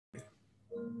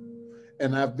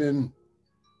and I've been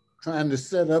trying to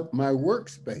set up my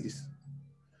workspace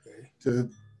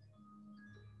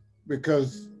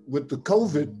because with the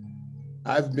COVID,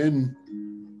 I've been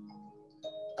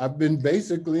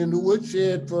basically in the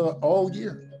woodshed for all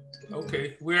year.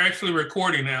 Okay, we're actually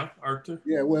recording now, Arthur.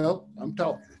 Yeah, well, I'm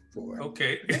talking for it.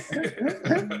 Okay.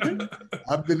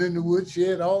 I've been in the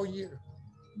woodshed all year.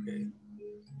 Okay.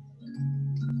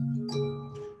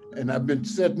 And I've been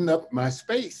setting up my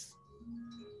space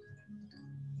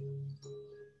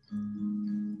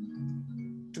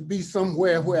to be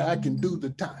somewhere where I can do the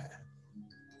time.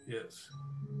 Yes.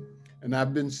 And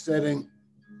I've been setting,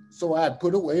 so I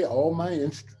put away all my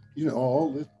instruments,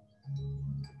 all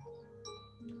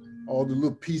the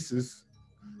little pieces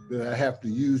that I have to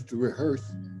use to rehearse.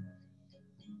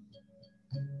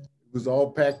 It was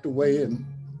all packed away, and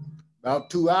about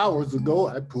 2 hours ago,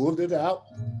 I pulled it out.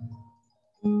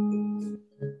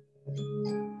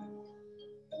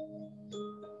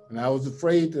 And I was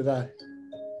afraid that I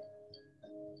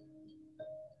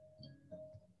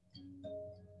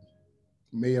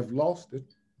may have lost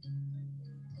it.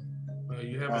 Well,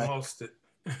 you haven't lost it.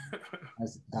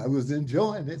 I was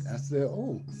enjoying it. I said,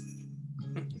 oh,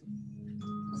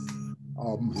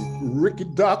 Ricky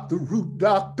Doc, the root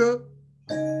doctor.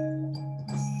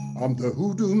 I'm the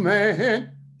hoodoo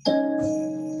man.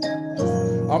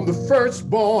 I'm the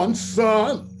firstborn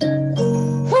son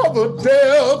of a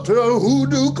Delta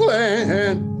hoodoo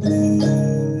clan.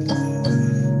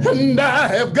 And I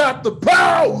have got the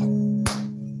power.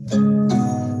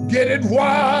 Get it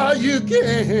while you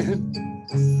can.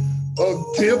 A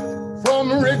gift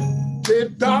from Ricky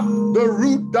Doc, the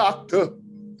root doctor.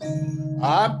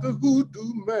 I'm the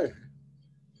hoodoo man.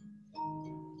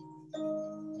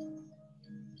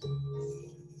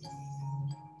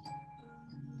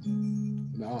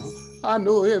 Now, I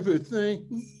know everything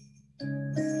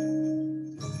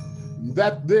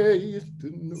that there is to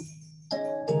know.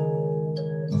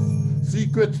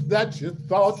 Secrets that you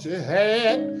thought you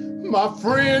had, my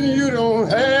friend, you don't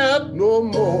have no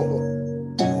more.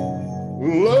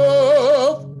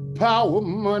 Love, power,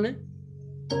 money,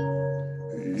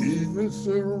 even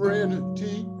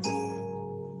serenity.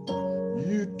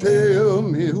 You tell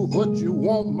me what you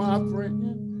want, my friend,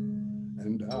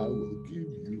 and I will give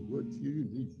you what you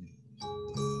need.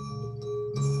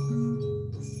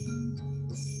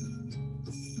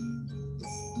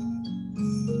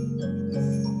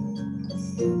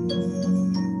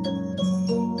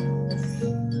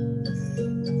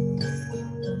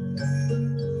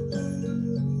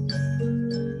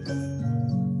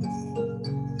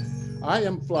 I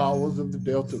am Flowers of the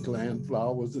Delta clan,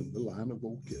 Flowers in the line of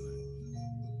Oak Hill.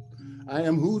 I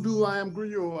am hoodoo, I am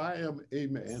griot, I am a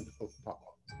man of power.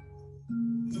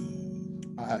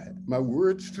 My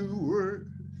words to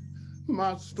word,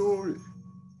 my story,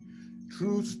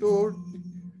 true story,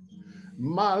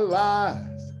 my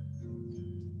lies,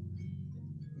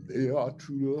 they are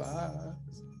true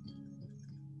lies.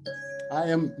 I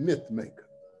am myth maker.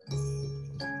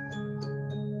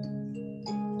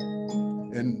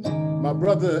 And my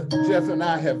brother Jeff and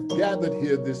I have gathered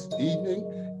here this evening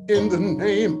in the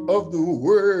name of the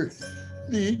Word,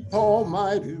 the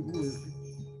Almighty Word.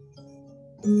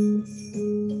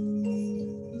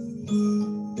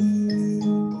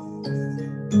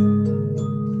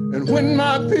 And when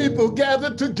my people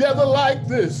gather together like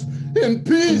this, in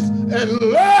peace and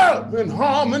love and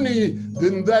harmony,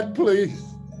 then that place,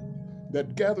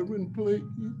 that gathering place,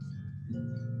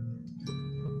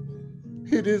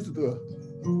 it is the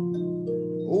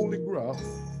holy ground.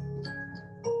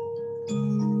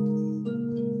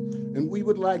 And we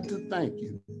would like to thank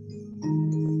you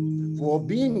for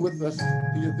being with us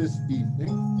here this evening.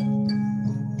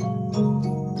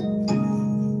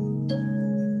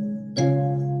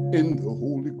 In the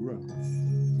holy ground,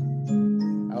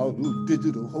 our little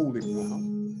digital holy ground.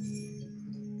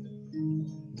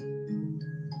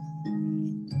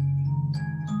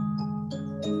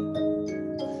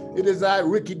 It is I,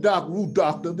 Ricky Doc, root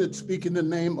doctor, that speak in the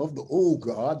name of the old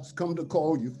gods, come to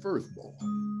call you firstborn.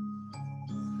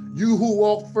 You who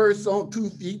walk first on 2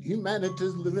 feet,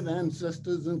 humanity's living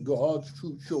ancestors and God's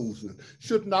true chosen.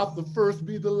 Should not the first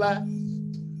be the last?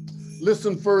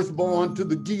 Listen, firstborn, to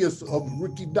the gears of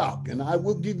Ricky Doc, and I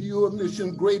will give you a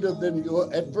mission greater than your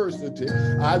adversity.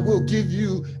 I will give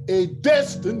you a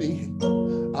destiny.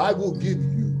 I will give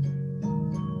you,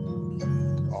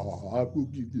 I will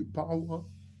give you power.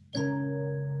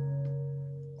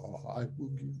 I will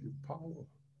give you power.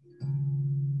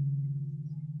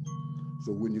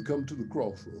 So when you come to the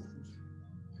crossroads,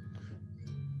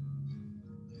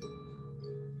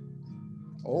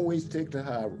 always take the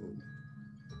high road.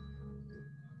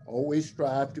 Always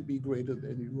strive to be greater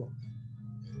than you are.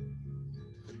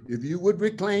 If you would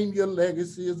reclaim your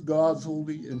legacy as God's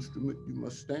holy instrument, you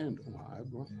must stand on high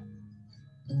ground.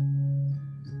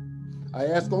 I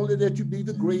ask only that you be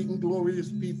the great and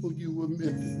glorious people you were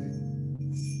meant to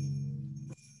be.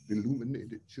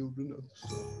 Illuminated children of the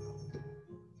sun.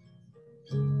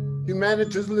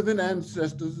 Humanity's living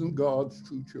ancestors and God's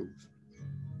true chosen.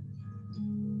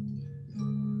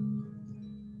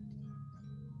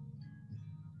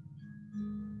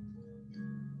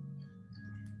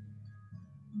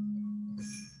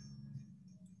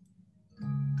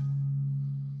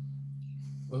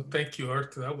 Well, thank you,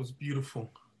 Arthur. That was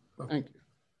beautiful. Thank you.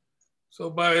 So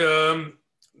by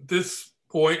this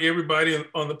point, everybody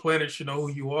on the planet should know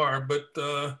who you are, but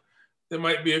there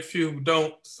might be a few who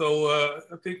don't. So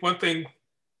I think one thing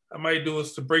I might do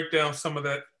is to break down some of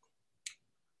that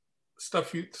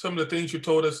stuff, some of the things you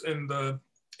told us in the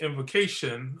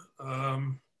invocation.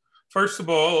 First of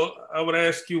all, I would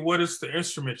ask you, what is the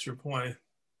instrument you're playing?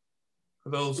 For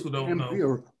those who don't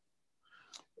know.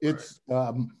 It's,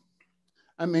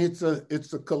 I mean, it's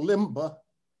a kalimba,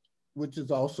 which is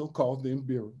also called the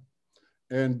mbira,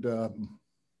 and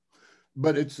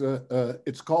but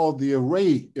it's called the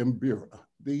array mbira.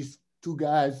 These two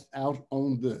guys out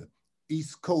on the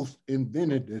East Coast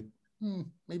invented it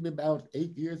maybe about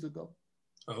 8 years ago.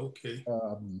 Okay.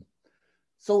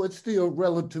 So it's still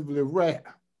relatively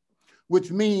rare,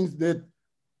 which means that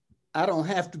I don't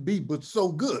have to be but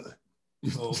so good.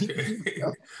 Okay.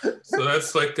 So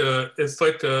that's like the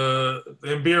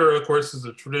mbira, of course, is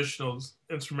a traditional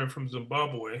instrument from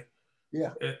Zimbabwe.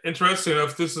 Yeah. Interesting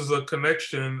enough, this is a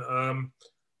connection.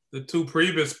 The two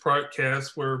previous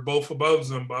podcasts were both above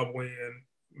Zimbabwe in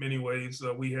many ways.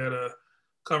 We had a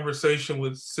conversation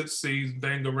with Sitsi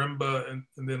Dangarimba, and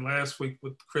then last week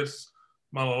with Chris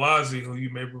Malalazi, who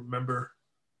you may remember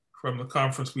from the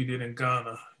conference we did in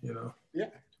Ghana, you know.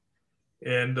 Yeah.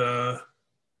 And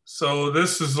so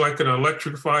this is like an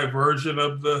electrified version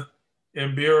of the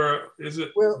mbira, is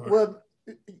it? Well,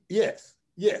 yes.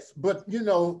 But you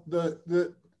know,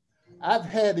 I've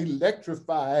had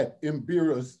electrified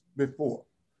mbiras before.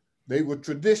 They were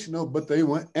traditional, but they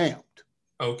were amped.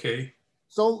 Okay.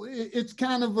 So it's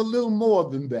kind of a little more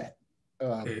than that.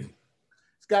 Okay.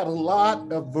 It's got a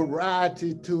lot of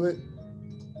variety to it.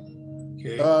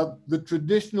 Okay. The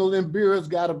traditional mbira's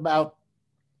got about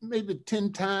maybe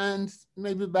 10 times,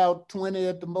 maybe about 20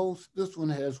 at the most. This one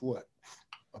has what,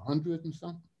 100 and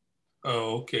something?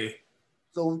 Oh, okay.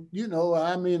 So, you know,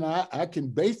 I mean, I can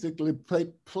basically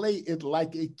play it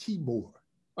like a keyboard.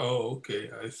 Oh, okay,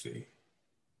 I see.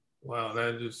 Wow,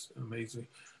 that is amazing.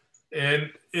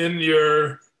 And in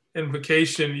your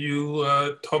invocation, you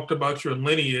talked about your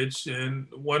lineage, and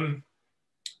one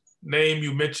name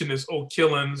you mentioned is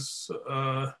O'Killens.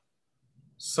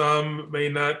 Some may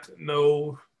not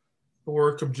know the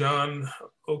work of John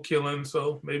O'Killens,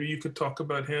 so maybe you could talk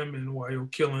about him and why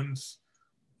O'Killens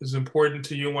is important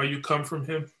to you and why you come from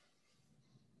him.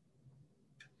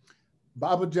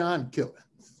 Baba John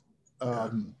Killens,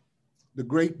 the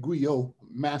great griot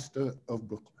master of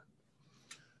Brooklyn.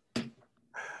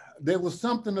 There was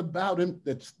something about him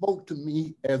that spoke to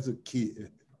me as a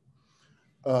kid.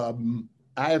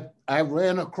 I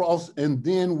ran across, and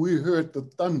then we heard the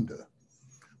thunder,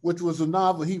 which was a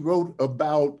novel he wrote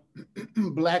about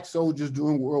Black soldiers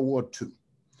during World War II.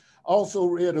 Also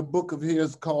read a book of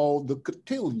his called The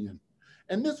Cotillion.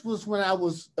 And this was when I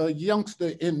was a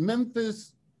youngster in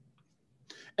Memphis.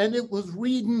 And it was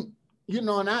reading, you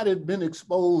know, and I had been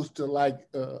exposed to like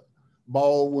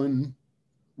Baldwin,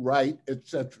 Wright,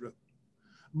 etc.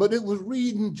 But it was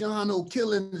reading John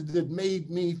O'Killens that made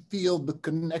me feel the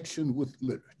connection with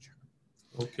literature.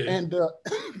 Okay. And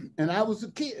I was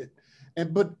a kid.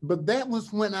 But that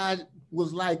was when I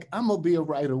was like, I'm gonna be a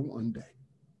writer one day.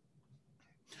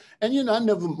 And you know, I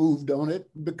never moved on it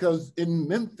because in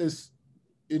Memphis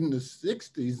in the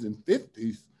 60s and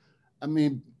 50s, I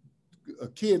mean, a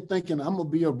kid thinking I'm gonna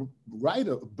be a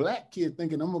writer, a Black kid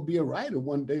thinking I'm gonna be a writer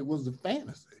one day was a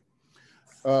fantasy.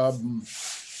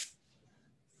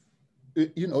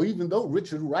 You know, even though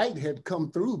Richard Wright had come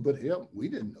through, but hell, we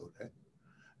didn't know that.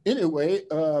 Anyway,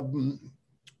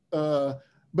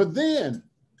 but then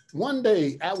one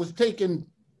day I was taking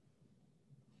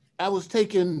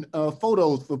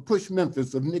photos for Push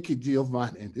Memphis of Nikki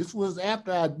Giovanni. This was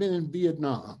after I'd been in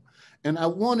Vietnam. And I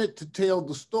wanted to tell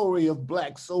the story of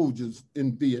Black soldiers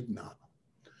in Vietnam.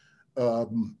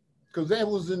 Because that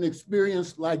was an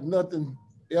experience like nothing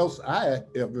else I had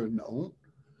ever known.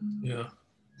 Yeah.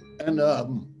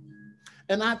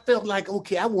 And I felt like,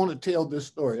 okay, I want to tell this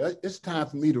story. It's time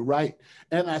for me to write.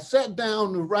 And I sat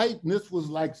down to write, and this was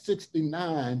like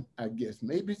 69, I guess,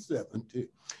 maybe 70,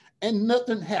 and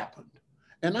nothing happened.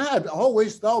 And I had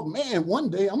always thought, man, one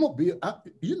day I'm gonna be,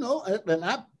 you know, and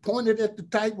I pointed at the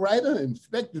typewriter and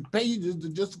expected pages to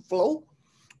just flow.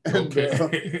 And,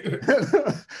 okay.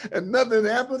 And nothing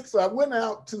happened. So I went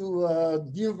out to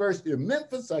the University of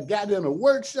Memphis. I got in a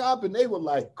workshop and they were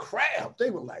like craft.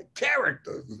 They were like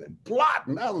characters and plot.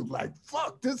 And I was like,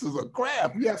 fuck, this is a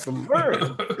craft. You have to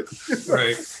learn.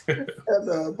 Right.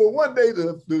 And, but one day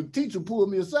the teacher pulled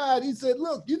me aside. He said,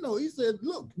 look, you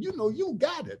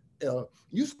got it.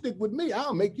 You stick with me,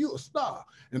 I'll make you a star.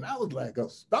 And I was like, a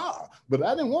star? But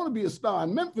I didn't want to be a star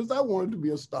in Memphis. I wanted to be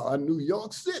a star in New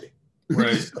York City.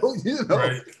 Right. So, you know,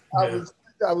 right. Yeah.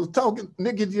 I was talking,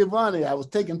 Nikki Giovanni, I was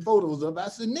taking photos of, I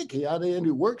said, Nikki, are there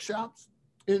any workshops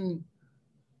in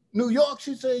New York?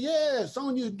 She said, yeah,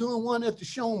 Sonia's doing one at the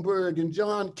Schoenberg and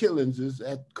John Killens is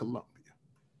at Columbia.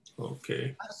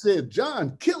 Okay. I said,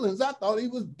 John Killens, I thought he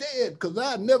was dead because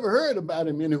I'd never heard about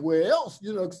him anywhere else,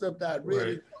 you know, except I'd read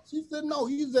it. She said, no,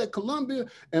 he's at Columbia,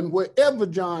 and wherever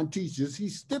John teaches, he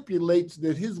stipulates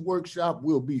that his workshop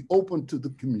will be open to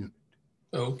the community.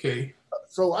 Okay.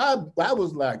 So I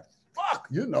was like, fuck,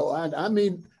 you know, I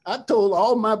mean, I told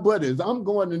all my buddies, I'm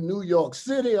going to New York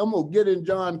City. I'm going to get in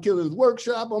John Killen's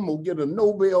workshop. I'm going to get a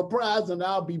Nobel Prize and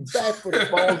I'll be back for the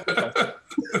fall.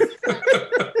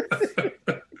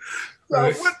 So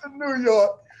I went to New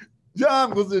York.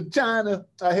 John was in China.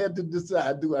 I had to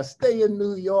decide, do I stay in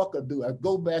New York or do I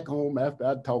go back home after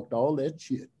I talked all that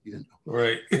shit, you know?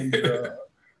 Right.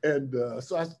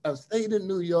 So I stayed in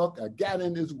New York. I got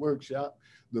in his workshop.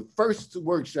 The first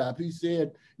workshop, he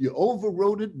said, you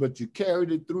overwrote it, but you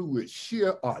carried it through with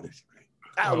sheer artistry.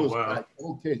 I was like,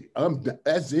 okay,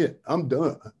 that's it. I'm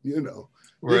done, you know.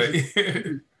 Right.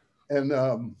 And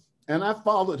I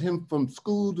followed him from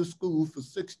school to school for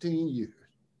 16 years.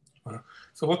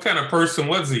 So what kind of person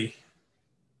was he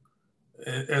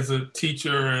as a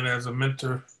teacher and as a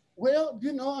mentor? Well,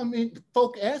 you know, I mean,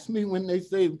 folk ask me when they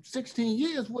say 16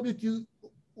 years, what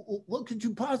could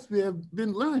you possibly have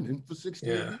been learning for 16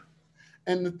 years?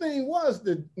 And the thing was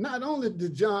that not only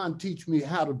did John teach me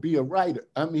how to be a writer,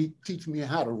 teach me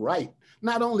how to write.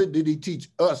 Not only did he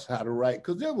teach us how to write,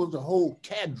 because there was a whole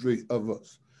cadre of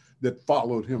us that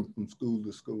followed him from school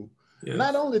to school. Yes.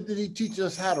 Not only did he teach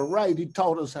us how to write, he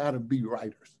taught us how to be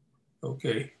writers.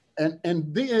 Okay. And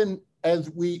then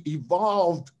as we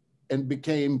evolved and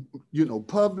became, you know,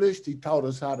 published, he taught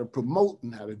us how to promote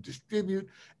and how to distribute.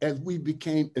 As we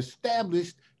became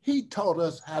established, he taught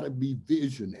us how to be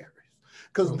visionaries.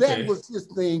 Because that was his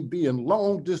thing, being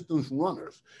long distance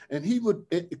runners. And he would,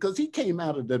 because he came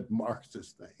out of that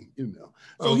Marxist thing, you know.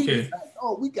 So he was like,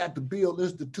 oh, we got to build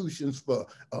institutions for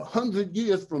 100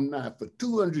 years from now, for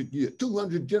 200 years,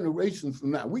 200 generations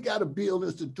from now. We got to build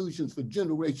institutions for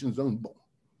generations unborn.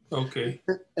 Okay.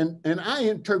 And I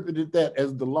interpreted that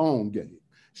as the long game,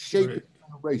 shaping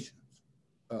generations.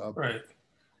 Right.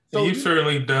 So you've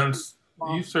certainly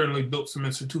built some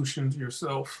institutions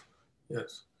yourself.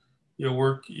 Yes. Your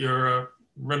work, your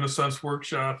Renaissance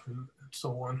workshop and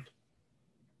so on.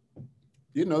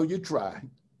 You know, you try.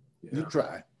 Yeah. You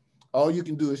try. All you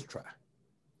can do is try.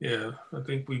 Yeah, I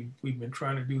think we've been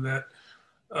trying to do that.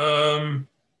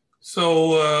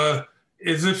 So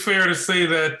is it fair to say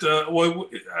that, well,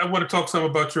 I want to talk some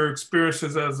about your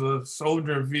experiences as a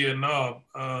soldier in Vietnam,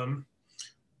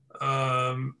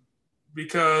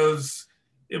 because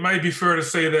it might be fair to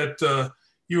say that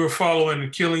you were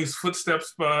following Killing's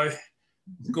footsteps by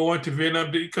going to Vietnam,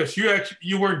 because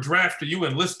you weren't drafted, you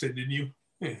enlisted, and you.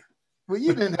 Yeah. Well,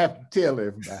 you didn't have to tell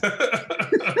everybody.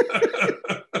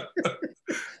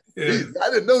 Yeah. I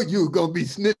didn't know you were gonna be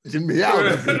snitching me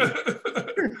out.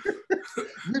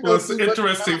 Well, it's an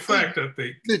interesting fact, I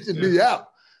think. Snitching me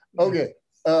out. Okay.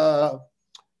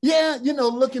 Yeah, you know,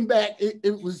 looking back,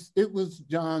 it was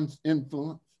John's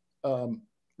influence.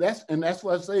 That's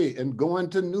what I say. And going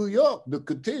to New York, the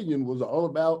cotillion was all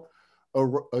about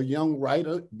a young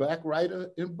writer, Black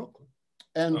writer in Brooklyn.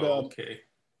 And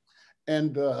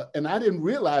and I didn't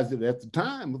realize it at the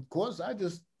time. Of course, I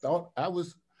just thought I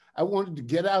wanted to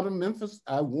get out of Memphis.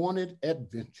 I wanted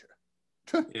adventure.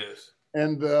 Yes.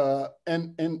 And I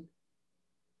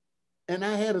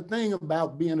had a thing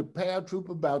about being a paratrooper,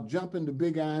 about jumping the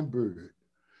Big Iron Bird.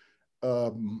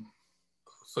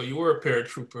 So you were a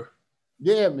paratrooper?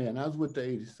 Yeah, man, I was with the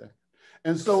 82nd.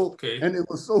 And so, and it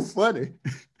was so funny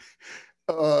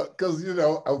because, you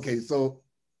know, so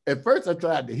at first I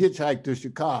tried to hitchhike to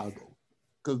Chicago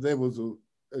because there was a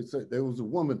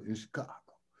woman in Chicago.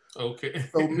 Okay.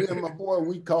 So me and my boy,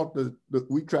 we caught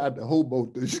we tried to hobo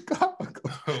to Chicago.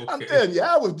 Okay. I'm telling you,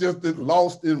 I was just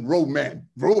lost in romance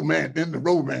in the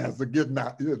romance of getting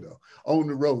out, on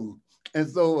the road. And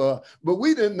so, but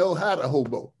we didn't know how to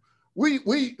hobo. We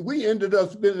ended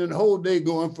up spending the whole day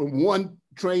going from one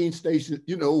train station,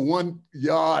 one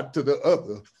yard to the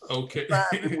other. Okay.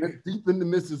 We went deep into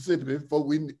Mississippi before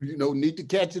we, need to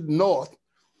catch it north.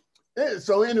 And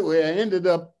so anyway, I ended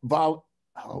up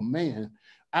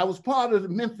I was part of the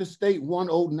Memphis State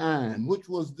 109, which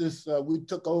was this, we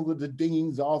took over the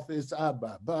dean's office,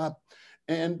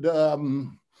 and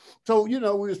so, we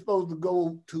were supposed to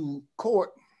go to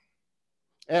court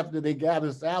after they got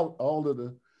us out. All of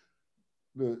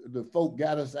the folk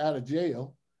got us out of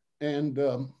jail. And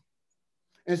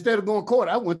instead of going to court,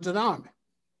 I went to the Army.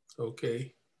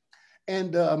 Okay.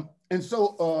 And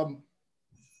so,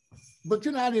 but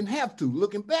I didn't have to.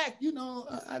 Looking back,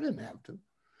 I didn't have to.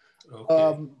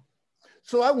 Okay.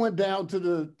 So I went down to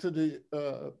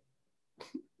the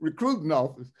recruiting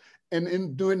office,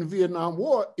 and during the Vietnam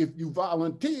War, if you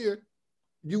volunteered,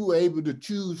 you were able to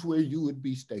choose where you would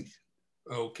be stationed.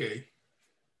 Okay.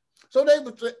 So they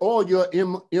would say, or your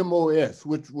MOS,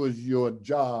 which was your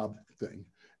job thing.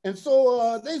 And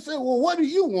so they said, well, what do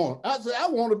you want? I said, I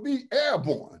want to be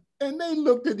airborne. And they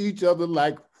looked at each other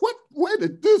like, what? Where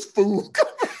did this fool come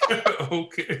from?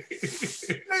 Okay.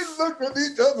 They looked at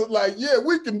each other like, yeah,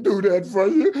 we can do that for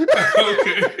you.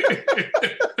 Okay.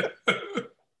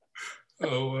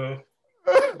 Oh, well.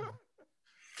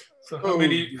 So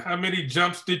how many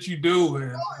jumps did you do?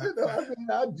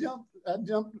 I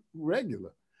jumped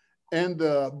regular. And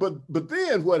but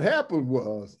then what happened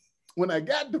was, when I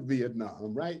got to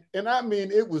Vietnam, right? And I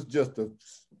mean, it was just a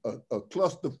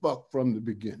clusterfuck from the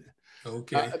beginning.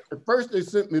 Okay. At first, they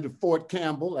sent me to Fort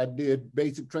Campbell. I did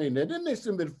basic training there. Then they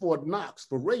sent me to Fort Knox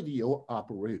for radio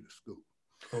operator school.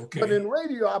 Okay. But in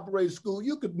radio operator school,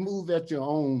 you could move at your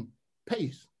own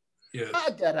pace. Yeah.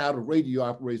 I got out of radio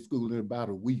operator school in about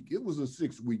a week. It was a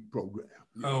 6-week program.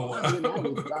 Oh, wow. I mean,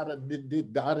 I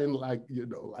did dotting like it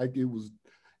was.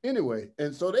 Anyway,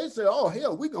 and so they said, oh,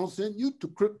 hell, we're going to send you to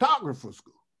cryptographer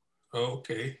school.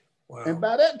 Okay. Wow. And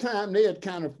by that time, they had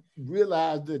kind of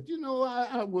realized that,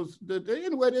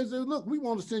 anyway, they said, look, we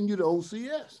want to send you to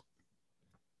OCS.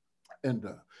 And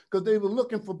because they were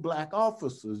looking for Black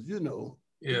officers,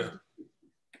 Yeah.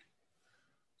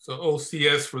 So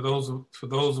OCS, for those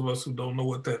of us who don't know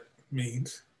what that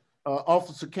means.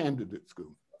 Officer Candidate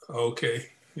School. Okay,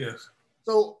 yes.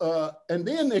 So, and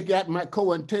then they got my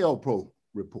COINTELPRO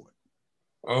report.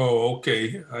 Oh,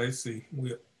 okay, I see. And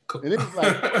it was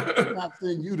like, we're not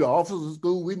sending you to officer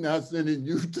school. We're not sending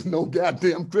you to no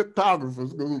goddamn cryptographer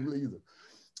school either.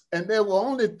 And there were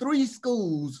only 3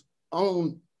 schools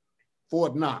on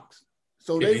Fort Knox.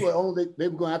 So okay. they were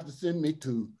going to have to send me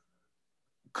to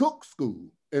cook school.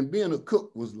 And being a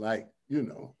cook was like,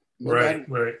 Right.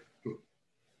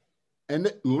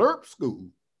 And LERP school.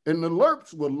 And the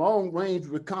LERPs were long range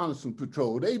reconnaissance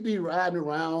patrol. They'd be riding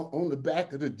around on the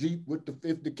back of the Jeep with the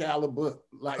 50 caliber,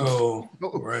 like,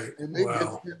 right. And they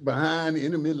get behind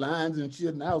enemy lines and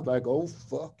shit. And I was like, oh,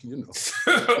 fuck,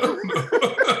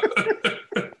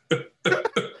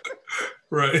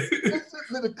 Right. They sent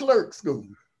me to clerk school,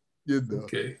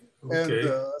 Okay. And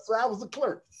so I was a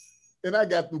clerk. And I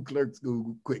got through clerk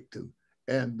school quick too.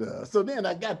 And so then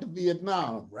I got to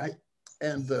Vietnam, right?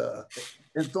 And so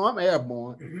I'm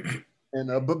airborne.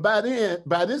 And but by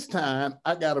this time,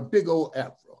 I got a big old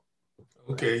afro.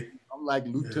 Okay. I'm like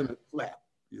Lieutenant Flap,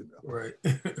 Right.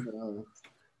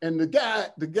 And the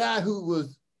guy who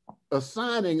was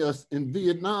assigning us in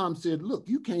Vietnam said, look,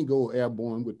 you can't go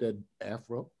airborne with that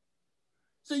afro.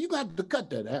 So you got to cut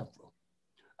that afro.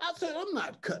 I said, I'm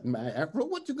not cutting my afro.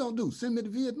 What you gonna do? Send me to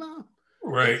Vietnam?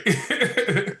 Right.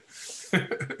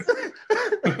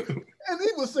 And he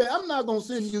would say, I'm not gonna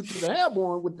send you to the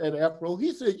airborne with that afro.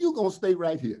 He said, you're gonna stay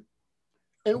right here.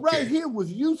 And right here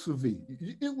was USAV.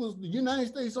 It was the United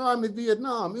States Army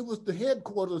Vietnam. It was the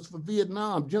headquarters for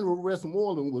Vietnam. General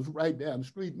Westmoreland was right down the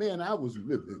street. Man, I was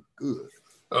living good.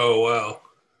 Oh, wow.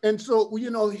 And so,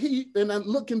 and I'm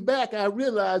looking back, I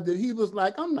realized that he was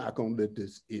like, I'm not gonna let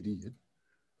this idiot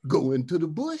go into the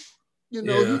bush. He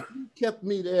kept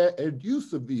me there at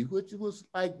USAV, which was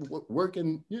like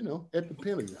working, at the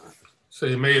Pentagon. So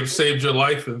he may have saved your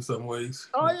life in some ways.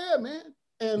 Oh yeah, man.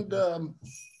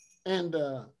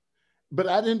 But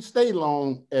I didn't stay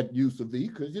long at USAV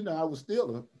because I was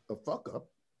still a fuck up.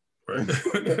 Right.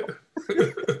 I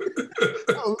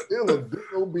was still a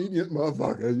disobedient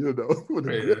motherfucker, with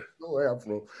a no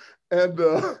afro. And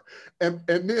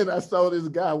then I saw this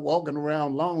guy walking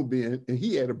around Long Beach, and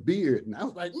he had a beard. And I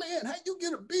was like, man, how you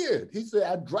get a beard? He said,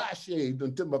 I dry shaved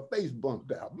until my face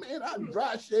bumped out. Man, I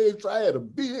dry shaved, so I had a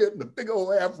beard and a big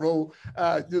old afro.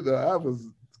 I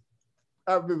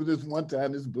remember this one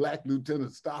time, this black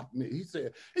lieutenant stopped me. He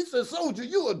said, soldier,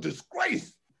 you a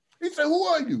disgrace. He said, who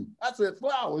are you? I said,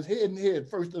 Flowers, head and head,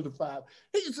 first of the five.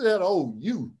 He said, oh,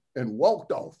 you, and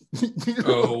walked off.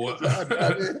 Oh,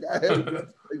 wow.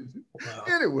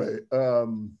 Anyway,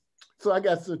 so I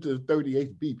got sent to the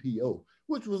 38th BPO,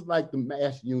 which was like the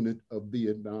MASH unit of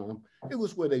Vietnam. It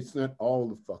was where they sent all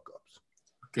the fuck ups.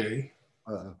 Okay.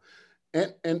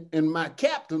 And my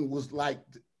captain was like,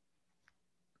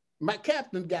 my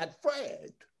captain got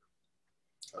fragged.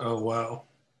 Oh, wow.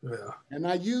 Yeah. And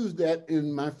I used that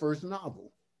in my first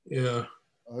novel. Yeah.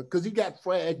 Because he got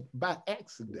fragged by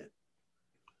accident.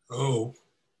 Oh.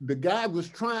 The guy was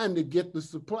trying to get the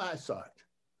supply sergeant.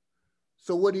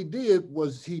 So what he did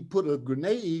was he put a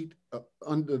grenade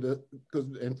under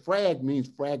and frag means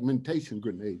fragmentation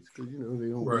grenades, because, you know, they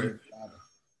don't right. leave a lot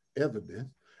of evidence.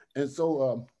 And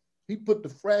so he put the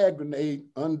frag grenade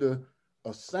under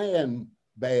a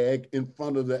sandbag in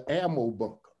front of the ammo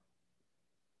bunker.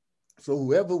 So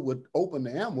whoever would open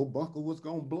the ammo bunker was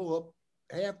going to blow up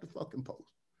half the fucking post.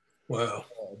 Wow.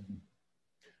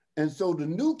 And so the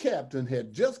new captain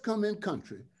had just come in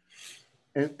country.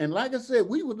 And like I said,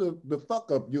 we were the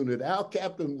fuck up unit. Our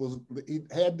captain he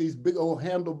had these big old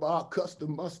handlebar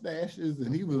custom mustaches,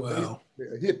 and he was wow.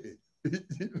 a hippie.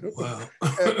 You know? Wow.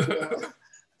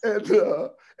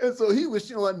 And so he was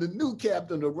showing the new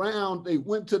captain around. They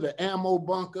went to the ammo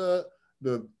bunker.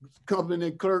 The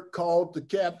company clerk called the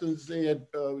captain, said,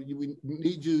 we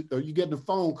need you, or you getting a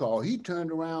phone call. He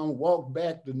turned around, walked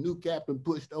back. The new captain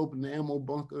pushed open the ammo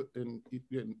bunker, and he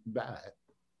died.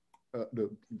 The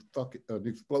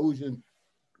explosion.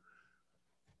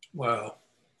 Wow.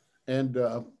 And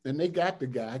they got the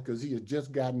guy because he had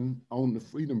just gotten on the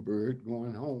Freedom Bird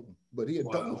going home. But he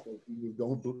had told us he was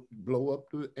going to blow up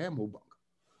the ammo bunker.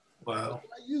 Wow. So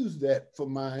I used that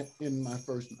in my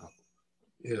first novel.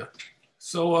 Yeah.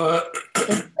 So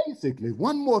and basically,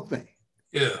 one more thing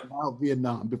about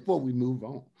Vietnam before we move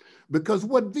on. Because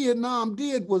what Vietnam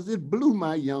did was it blew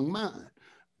my young mind.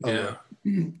 Yeah.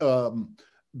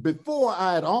 Before,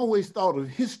 I had always thought of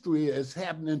history as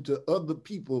happening to other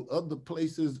people, other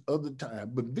places, other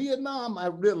time. But Vietnam, I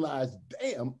realized,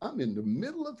 damn, I'm in the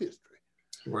middle of history.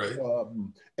 Right.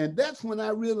 And that's when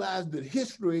I realized that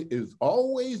history is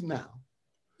always now.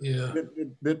 Yeah.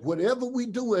 That whatever we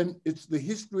doing, it's the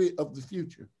history of the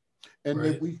future. And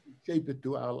that we shape it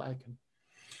to our liking.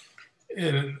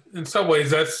 And in some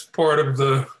ways, that's part of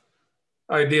the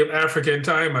idea of African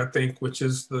time, I think, which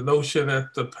is the notion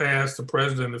that the past, the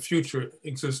present, and the future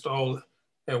exist all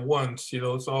at once. You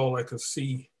know, it's all like a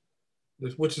sea,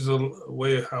 which is a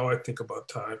way of how I think about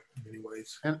time in many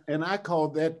ways. And I call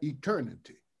that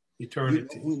eternity.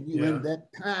 Eternity. When you're in that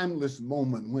timeless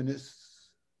moment,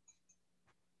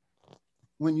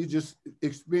 when you just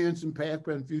experiencing past,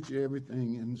 present, future,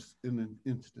 everything in an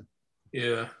instant.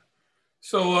 Yeah.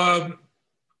 So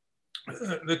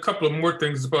a couple of more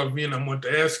things about Vietnam I want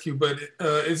to ask you, but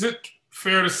is it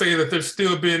fair to say that there's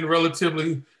still been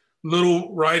relatively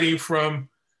little writing from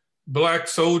Black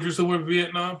soldiers who were in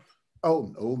Vietnam?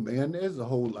 Oh, no, man. There's a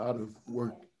whole lot of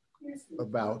work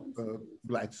about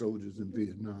Black soldiers in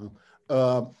Vietnam.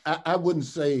 I wouldn't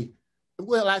say,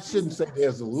 well, I shouldn't say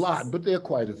there's a lot, but there are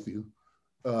quite a few.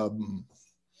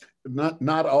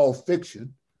 Not all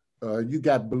fiction. You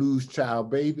got Blues Child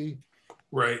Baby.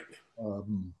 Right.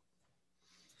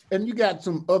 And you got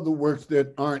some other works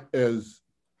that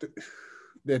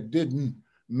that didn't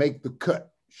make the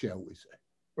cut, shall we say.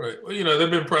 Right. Well, you know,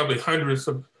 there've been probably hundreds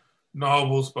of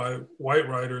novels by white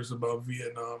writers about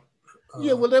Vietnam.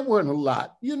 Yeah, well, there weren't a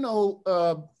lot. You know,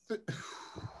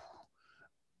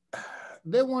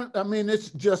 there weren't, I mean,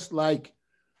 it's just like,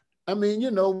 I mean,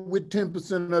 you know, with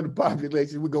 10% of the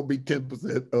population, we're going to be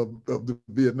 10% of the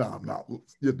Vietnam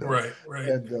novels, you know. Right, right.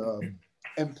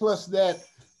 And plus that,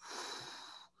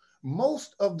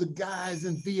 most of the guys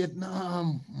in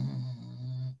Vietnam,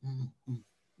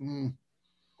 you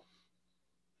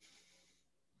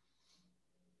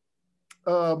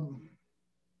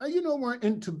know, weren't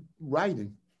into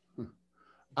writing.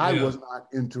 I was not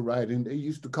into writing. They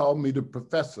used to call me the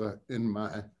professor in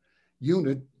my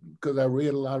unit because I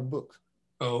read a lot of books.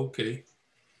 Oh, okay.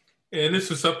 And this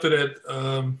is something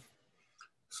that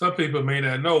some people may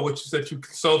not know, which is that you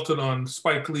consulted on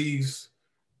Spike Lee's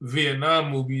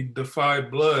Vietnam movie, The Five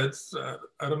Bloods.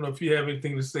 I don't know if you have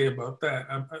anything to say about that.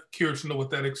 I'm curious to know what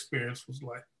that experience was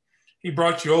like. He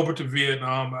brought you over to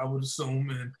Vietnam, I would assume,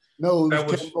 and No, it That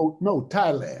was was Cambodia. No,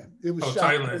 Thailand. It was shot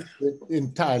Thailand.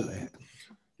 in Thailand.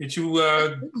 Did you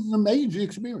It was a major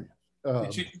experience.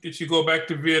 did you go back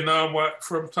to Vietnam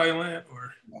from Thailand,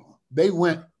 or? They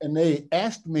went and they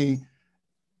asked me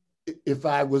if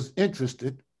I was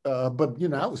interested, but you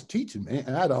know, I was teaching, man,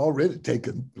 and I'd already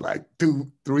taken like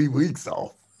 2-3 weeks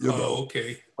off, you know,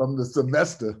 Okay. from the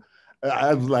semester.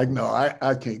 I was like, no,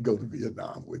 I can't go to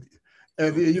Vietnam with you.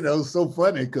 And you know, it's so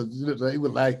funny because they were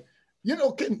like, you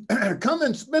know, can come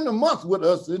and spend a month with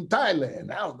us in Thailand.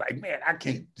 I was like, man, I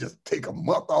can't just take a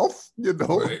month off, you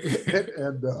know. Right.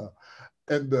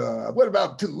 and what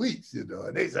about 2 weeks, you know?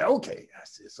 And they said, okay. I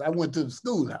said, so I went to the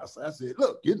schoolhouse. I said,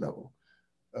 look, you know,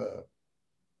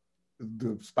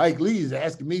 the Spike Lee's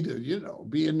asking me to, you know,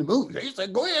 be in the movie. They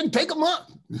said, go ahead and take a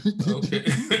month. Okay.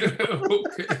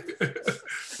 Okay.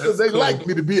 Because they cool. Like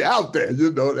me to be out there,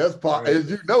 you know. That's part, right.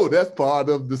 As you know, that's part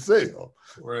of the sale.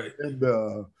 Right.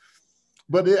 And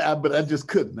but I just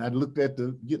couldn't. I looked at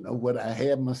the, you know, what I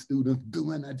had my students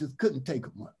doing. I just couldn't take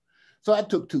a month. So I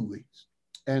took 2 weeks,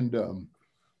 and or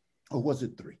was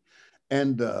it 3?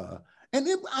 And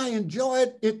I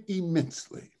enjoyed it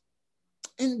immensely.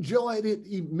 Enjoyed it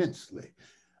immensely.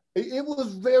 It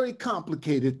was very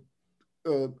complicated.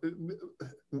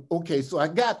 Okay, so I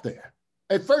got there.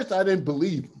 At first, I didn't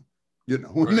believe them, you know,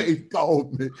 when they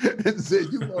called me and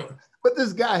said, you know, but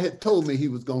this guy had told me he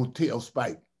was going to tell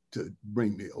Spike to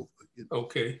bring me over. You know?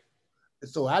 Okay.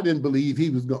 So I didn't believe he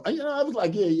was going, you know, I was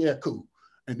like, yeah, cool.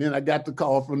 And then I got the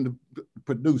call from the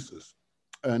producers,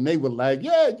 and they were like,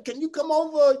 yeah, can you come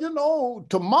over, you know,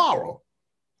 tomorrow?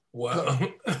 Wow.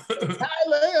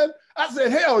 Thailand? I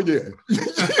said, hell yeah.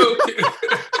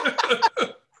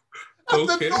 I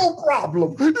said, no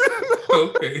problem.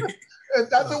 Okay. And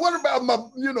I said, what about my,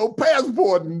 you know,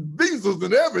 passport and visas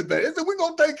and everything? They said, we're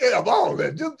going to take care of all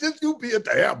that. Just you be at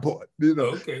the airport, you know.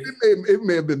 Okay. It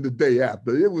may have been the day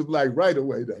after. It was like right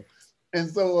away though. And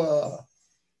so,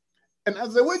 and I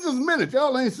said, wait just a minute.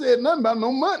 Y'all ain't said nothing about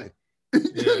no money. Yeah.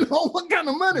 You know, what kind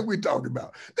of money we talking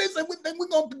about? They said, we're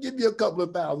going to give you a couple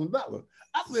of $1,000.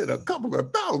 I said, a couple of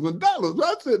 $1,000?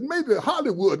 I said, maybe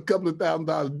Hollywood, a couple of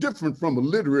 $1,000, different from a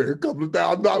literary couple of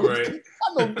 $1,000. Right.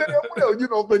 I know damn well you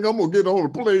don't think I'm going to get on a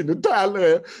plane to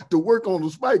Thailand to work on the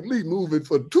Spike Lee movie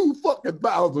for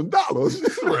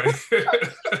 $2,000. Right.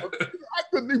 I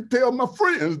couldn't even tell my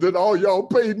friends that all y'all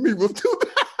paid me was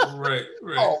 $2,000. Right.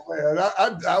 Oh, man,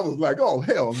 I was like, oh,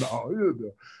 hell no. You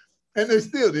know. And they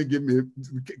still didn't give me,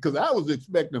 because I was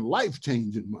expecting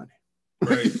life-changing money.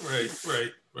 Right.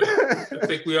 I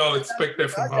think we all expect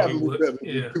that from Hollywood.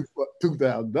 Yeah.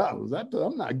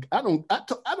 $2,000. I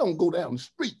don't go down the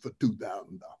street for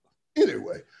 $2,000.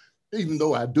 Anyway, even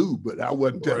though I do, but I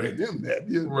wasn't telling them that.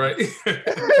 You know? Right.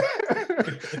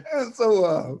 And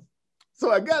so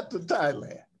I got to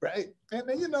Thailand, right? And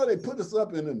then, you know, they put us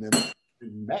up in a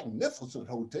magnificent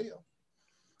hotel.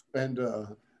 And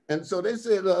so they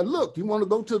said, look, you want to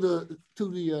go to the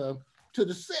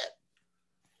set?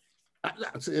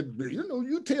 I said, you know,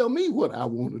 you tell me what I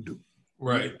want to do.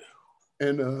 Right.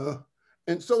 And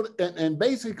so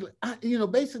basically, I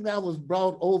was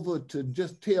brought over to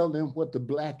just tell them what the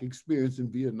Black experience in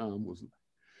Vietnam was like.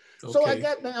 Okay. So I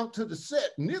got down to the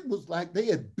set, and it was like they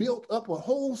had built up a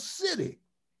whole city.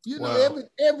 You know,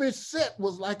 every set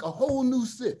was like a whole new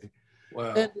city.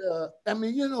 Wow. And I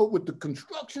mean, you know, with the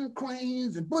construction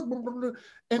cranes and blah, blah, blah, blah.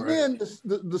 And then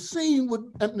the scene would,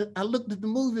 I looked at the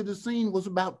movie, the scene was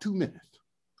about 2 minutes.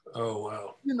 Oh,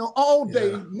 wow. You know, all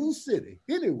day, new city.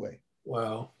 Anyway.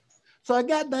 Wow. So I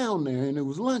got down there and it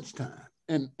was lunchtime.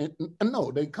 And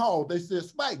no, they called, they said,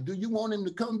 Spike, do you want him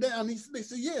to come down? They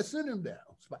said, yeah, send him down.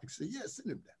 Spike said, yeah,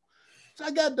 send him down. So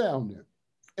I got down there.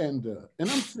 And I'm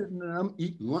sitting there, I'm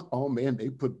eating lunch. Oh man, they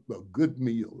put a good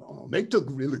meal on. They took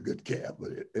really good care of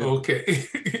it. Okay.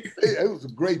 It was a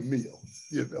great meal,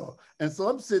 you know. And so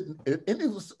I'm sitting, and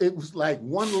it was like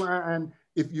one line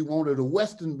if you wanted a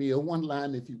Western meal, one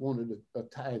line if you wanted a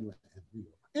Thailand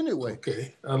meal. Anyway.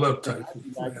 Okay, I love Thai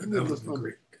food. That was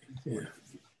great. Yeah.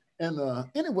 And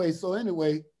anyway, so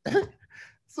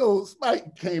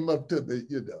Spike came up to me,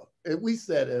 you know, and we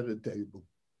sat at a table.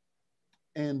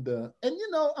 And you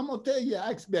know, I'm gonna tell you, I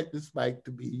expected Spike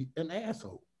to be an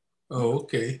asshole. Oh,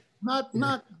 okay. Not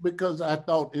because I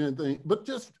thought anything, but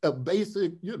just a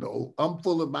basic, you know, I'm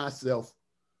full of myself,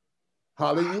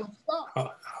 Hollywood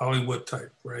star. Hollywood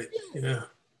type, right? Yeah.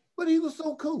 But he was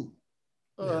so cool.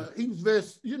 He was very,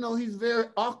 you know, he's very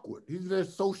awkward. He's very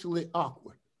socially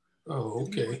awkward. Oh,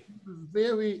 okay. He was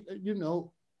very, you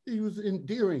know, he was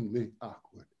endearingly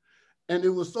awkward. And it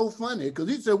was so funny because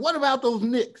he said, what about those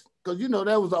Knicks? Because, you know,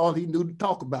 that was all he knew to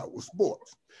talk about was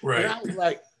sports. Right. And I was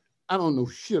like, I don't know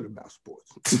shit about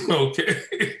sports. Okay.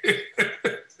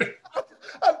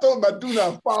 I told him I do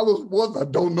not follow sports. I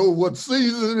don't know what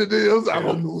season it is. I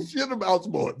don't know shit about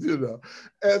sports, you know.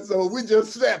 And so we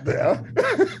just sat there.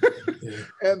 Yeah.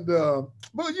 And,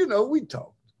 but, you know, we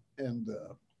talked. And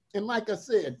like I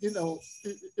said, you know,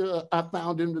 I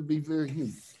found him to be very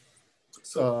human.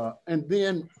 So, and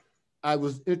then I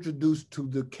was introduced to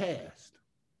the cast.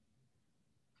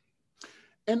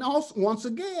 And also, once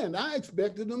again, I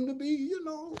expected them to be, you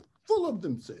know, full of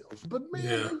themselves. But man,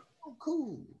 they were so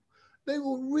cool. They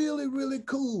were really, really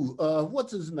cool.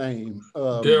 What's his name?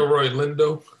 Delroy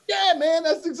Lindo. Yeah, man,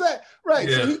 that's exactly right.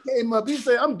 Yeah. So he came up, he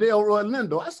said, I'm Delroy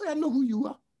Lindo. I said, I know who you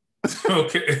are.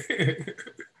 Okay.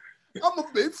 I'm a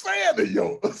big fan of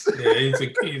yours. Yeah, he's a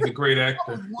great actor.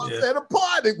 I was once at a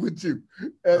party with you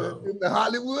in the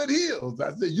Hollywood Hills.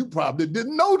 I said, you probably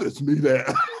didn't notice me there.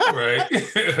 Right.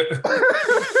 Because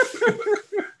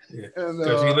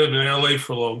he lived in LA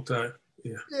for a long time.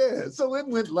 Yeah. Yeah, so it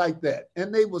went like that.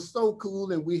 And they were so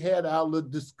cool, and we had our little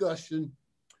discussion.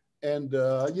 And,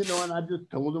 you know, and I just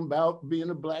told them about being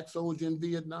a Black soldier in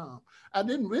Vietnam. I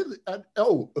didn't really,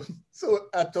 so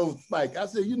I told Spike, I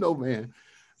said, you know, man,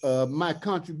 my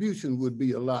contribution would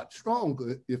be a lot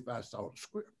stronger if I saw the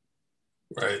script.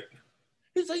 Right.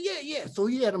 He said, yeah. So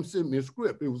he had him send me a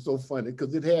script. It was so funny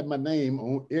because it had my name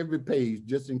on every page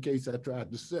just in case I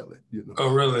tried to sell it, you know.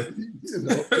 Oh, really? You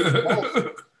know,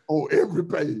 on every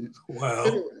page. Wow.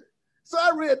 Anyway, so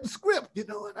I read the script, you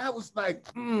know, and I was like,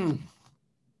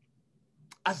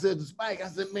 I said to Spike, I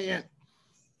said, man,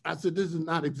 I said, this is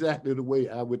not exactly the way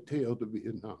I would tell the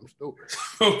Vietnam story.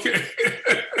 Okay.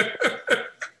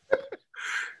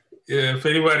 Yeah, if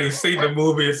anybody's seen the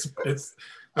movie, it's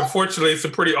unfortunately it's a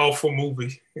pretty awful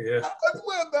movie. Yeah.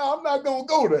 Well, now I'm not gonna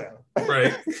go there.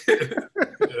 Right. Yeah.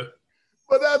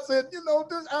 But I said, you know,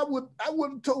 I would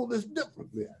have told this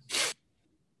differently.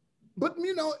 But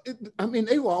you know, I mean,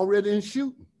 they were already in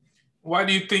shooting. Why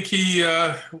do you think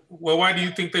why do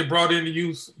you think they brought in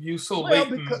you so late? Well,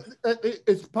 because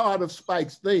it's part of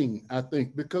Spike's thing, I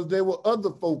think, because there were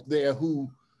other folk there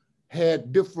who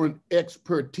had different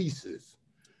expertises.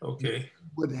 Okay.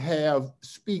 Would have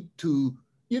speak to,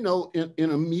 you know, in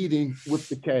a meeting with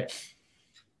the cast.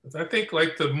 I think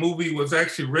like the movie was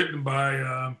actually written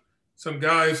by some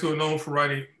guys who are known for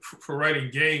writing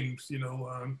games, you know,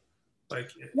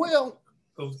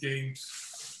 those games.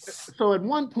 So at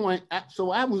one point, I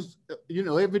was, you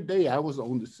know, every day I was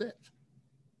on the set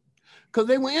because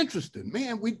they were interested.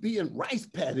 Man, we'd be in rice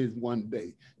paddies one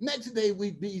day. Next day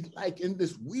we'd be like in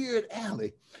this weird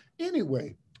alley.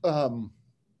 Anyway, and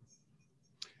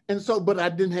so, but I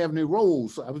didn't have any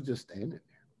roles, so I was just standing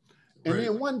there. And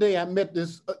then one day I met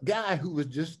this guy who was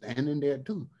just standing there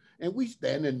too. And we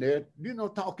standing there, you know,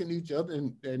 talking to each other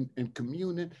and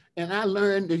communing. And I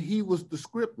learned that he was the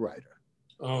script writer.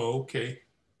 Oh, okay.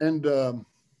 And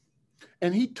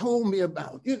he told me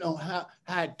about, you know, how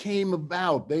it came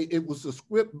about. It was a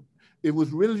script. It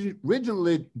was really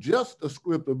originally just a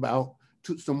script about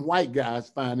some white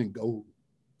guys finding gold.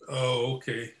 Oh,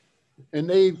 okay. And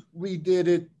they redid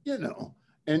it, you know.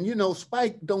 And you know,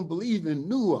 Spike don't believe in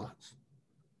nuance.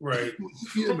 Right.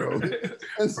 You know.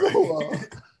 And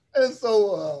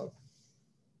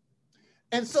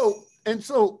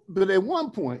so, but at one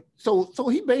point, so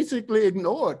he basically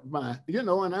ignored my, you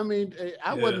know, and I mean,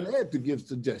 I wasn't there to give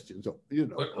suggestions, you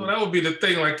know. Well, that would be the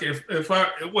thing. Like if I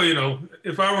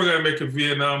were gonna make a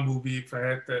Vietnam movie, if I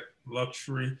had that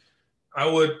luxury, I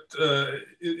would.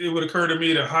 It would occur to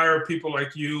me to hire people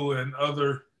like you and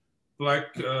other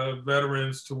Black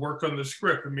veterans to work on the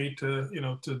script. I mean, to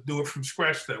do it from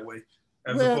scratch that way,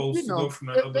 as opposed to go from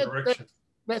that other direction.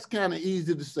 That's kind of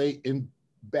easy to say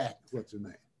what's her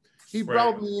name? He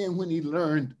brought me in when he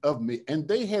learned of me, and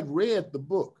they had read the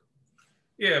book.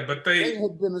 Yeah, but they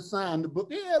had been assigned the book.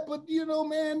 Yeah, but you know,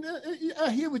 man,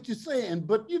 I hear what you're saying,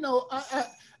 but you know,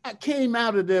 I came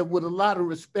out of there with a lot of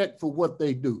respect for what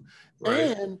they do.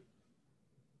 Right. And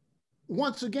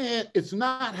once again, it's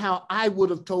not how I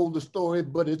would have told the story,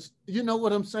 but it's, you know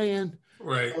what I'm saying?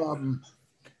 Right.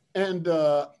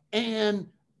 And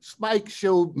Spike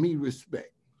showed me respect.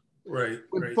 Right.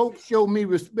 When folks show me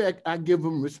respect, I give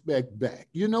them respect back.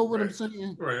 You know what I'm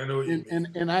saying? Right. I know what you mean.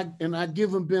 And I give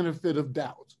them benefit of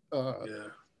doubt.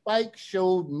 Spike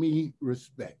showed me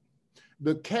respect.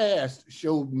 The cast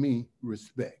showed me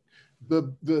respect.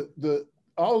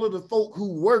 All of the folk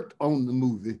who worked on the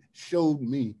movie showed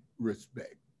me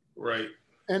respect. Right.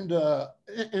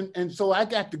 And so I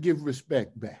got to give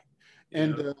respect back.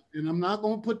 And I'm not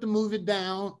going to put the movie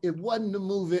down. It wasn't the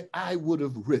movie I would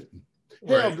have written.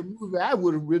 Hell, the movie I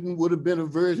would have written would have been a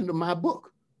version of my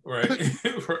book. Right.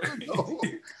 You know?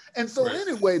 And so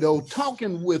anyway, though,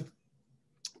 talking with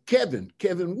Kevin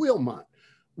Wilmot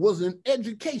was an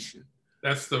education.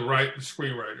 That's the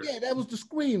screenwriter. Yeah, that was the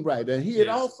screenwriter. He had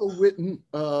also written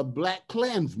Black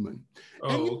Klansman.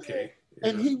 Oh, okay.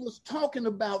 And he was talking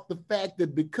about the fact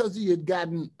that because he had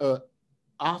gotten an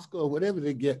Oscar or whatever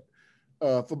they get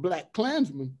for Black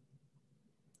Klansman,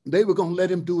 they were going to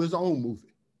let him do his own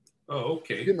movie. Oh,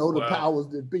 okay. You know, the powers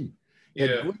that be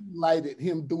had green-lighted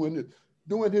him doing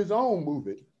his own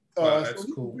movie. That's so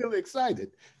cool. He was really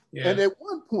excited. Yeah. And at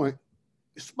one point,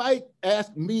 Spike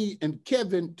asked me and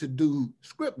Kevin to do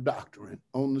script doctoring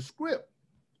on the script.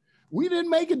 We didn't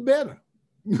make it better.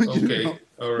 Okay,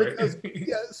 all right.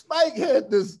 Because, Spike had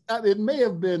this, it may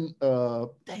have been,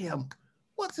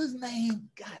 what's his name?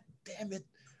 God damn it.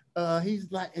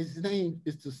 His name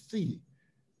is the C.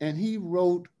 And he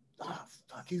wrote,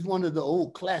 he's one of the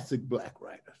old classic Black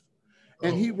writers.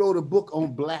 And he wrote a book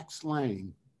on Black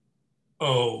slang.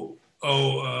 I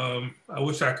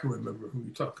wish I could remember who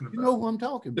you're talking about. You know who I'm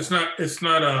talking about. It's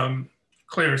not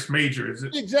Clarence Major, is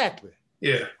it? Exactly.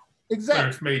 Yeah. Exactly.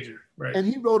 Clarence Major, right. And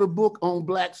he wrote a book on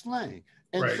Black slang.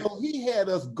 And so he had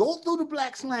us go through the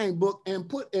Black slang book and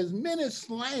put as many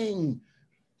slang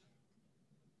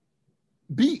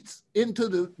beats into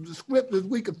the script as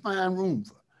we could find room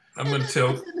for. I'm going to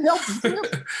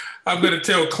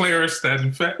tell Clarence that,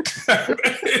 in fact.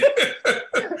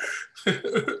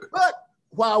 But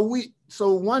while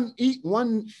one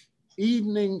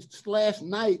evening /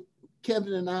 night,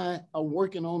 Kevin and I are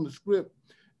working on the script,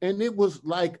 and it was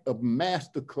like a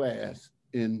master class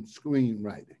in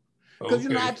screenwriting. Because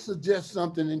I'd suggest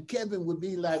something, and Kevin would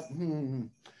be like, on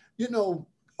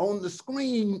the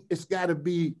screen, it's got to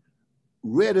be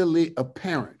readily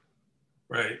apparent.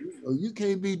 Right. You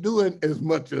can't be doing as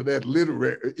much of that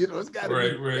literary. It's got to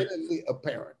be readily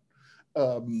apparent.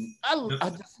 I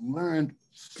just learned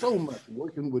so much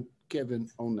working with Kevin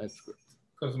on that script.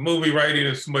 Because movie writing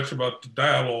is much about the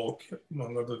dialogue,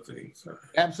 among other things.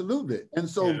 Absolutely. And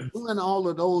so doing all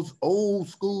of those old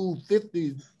school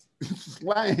 50s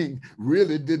slang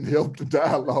really didn't help the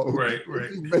dialogue. Right.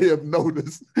 You may have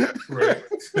noticed. Right.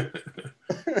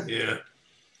 Yeah.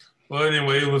 Well,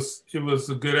 anyway, it was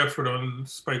a good effort on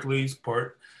Spike Lee's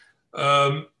part.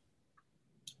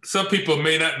 Some people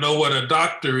may not know what a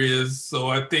doctor is, so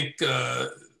I think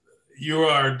you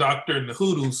are a doctor in the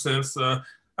hoodoo sense.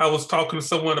 I was talking to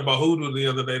someone about hoodoo the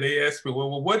other day. They asked me,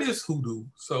 well, what is hoodoo?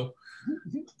 So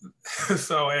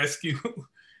I'll ask you.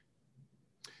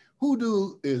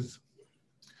 Hoodoo is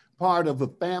part of a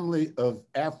family of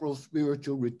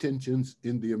Afro-spiritual retentions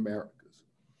in the Americas.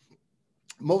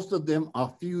 Most of them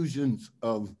are fusions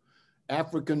of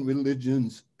African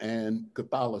religions and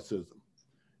Catholicism.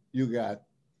 You got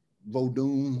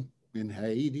Vodou in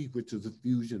Haiti, which is a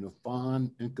fusion of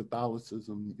Fon and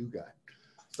Catholicism. You got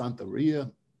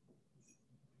Santeria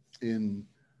in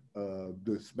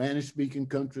the Spanish-speaking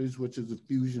countries, which is a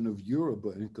fusion of Yoruba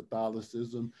and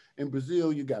Catholicism. In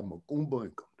Brazil, you got Macumba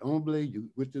and Candomblé,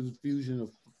 which is a fusion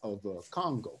of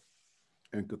Congo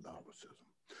and Catholicism.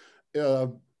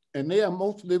 And they are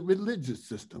mostly religious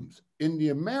systems. In the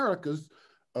Americas,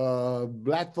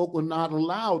 Black folk were not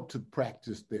allowed to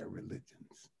practice their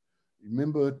religions.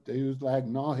 Remember, they was like,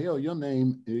 no, hell, your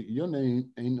name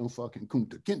ain't no fucking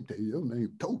Kunta Kinte, your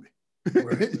name Toby.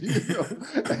 Right.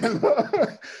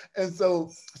 And so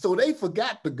they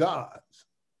forgot the gods,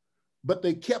 but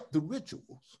they kept the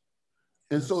rituals.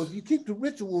 And so if you keep the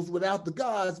rituals without the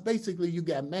gods, basically you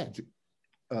got magic.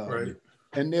 Right.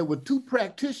 And there were two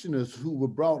practitioners who were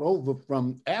brought over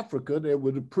from Africa. There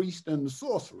were the priests and the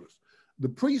sorcerers. The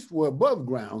priests were above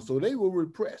ground, so they were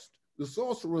repressed. The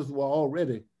sorcerers were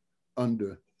already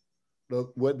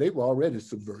they were already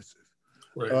subversive.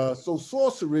 Right. So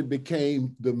sorcery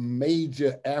became the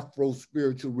major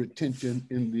Afro-spiritual retention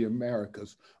in the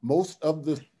Americas. Most of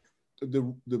the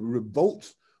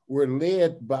revolts were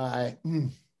led by,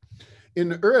 in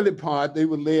the early part, they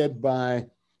were led by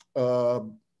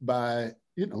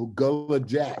Gullah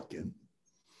Jack and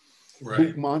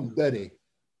Boukman Betty,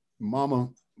 Mama,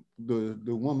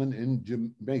 the woman in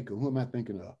Jamaica. Who am I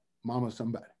thinking of? Mama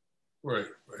somebody. Right.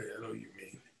 I know what you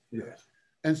mean. Yeah.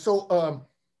 And so,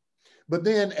 but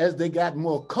then as they got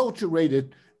more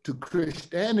acculturated to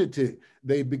Christianity,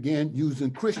 they began using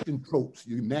Christian tropes.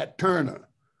 Nat Turner,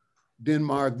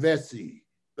 Denmark Vesey,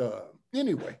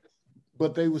 anyway.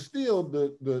 But they were still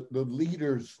the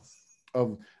leaders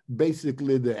of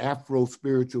basically the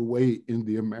Afro-spiritual way in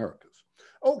the Americas.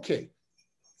 Okay.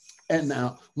 And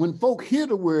now, when folk hear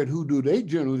the word hoodoo, they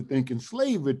generally think in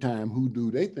slavery time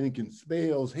hoodoo. They think in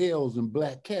spells, hells, and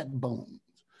black cat bones.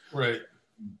 Right.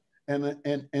 And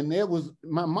there was,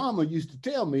 my mama used to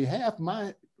tell me half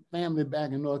my family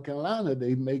back in North Carolina,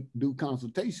 they do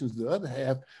consultations. The other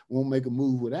half won't make a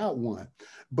move without one.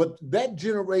 But that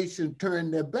generation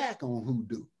turned their back on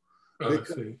hoodoo.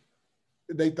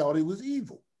 They thought it was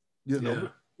evil, you know.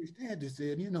 But Christianity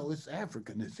said, you know, it's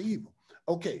African, it's evil.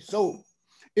 Okay, so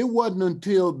it wasn't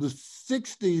until the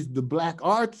 60s, the black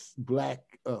arts, the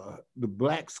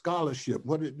black scholarship,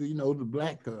 the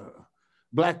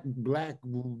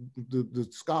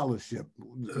scholarship.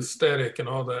 Aesthetic and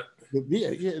all that.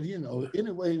 You know,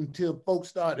 anyway, until folks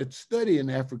started studying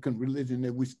African religion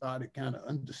that we started kind of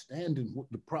understanding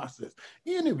what the process.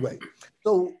 Anyway,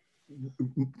 so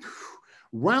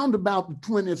round about the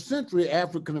 20th century,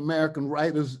 African-American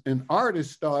writers and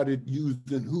artists started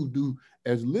using hoodoo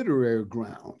as literary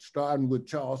ground, starting with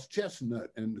Charles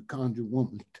Chestnut and the Conjure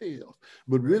Woman's Tales,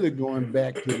 but really going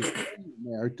back to the slave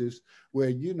narratives where,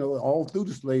 you know, all through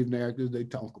the slave narratives, they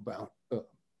talk about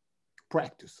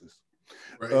practices.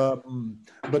 Right.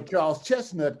 But Charles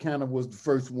Chestnut kind of was the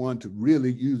first one to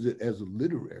really use it as a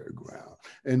literary ground.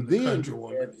 And then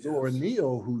Zora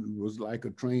Neale, who was like a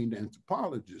trained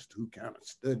anthropologist, who kind of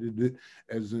studied it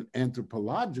as an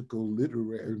anthropological,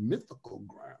 literary, mythical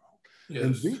ground.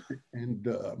 Yes. And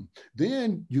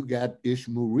then you got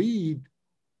Ishmael Reed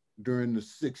during the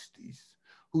 60s,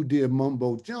 who did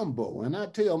mumbo jumbo. And I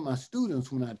tell my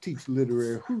students when I teach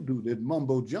literary hoodoo that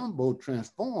mumbo jumbo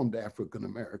transformed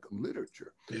African-American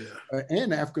literature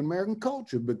and African-American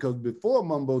culture, because before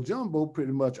mumbo jumbo,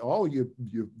 pretty much all your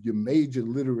major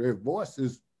literary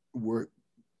voices were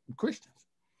Christians.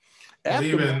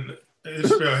 Even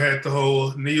Ishmael had the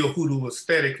whole neo-hoodoo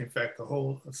aesthetic, in fact, the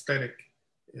whole aesthetic.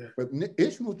 Yeah. But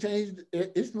Ishmael changed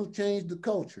the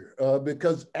culture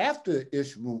because after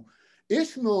Ishmael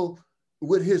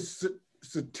with his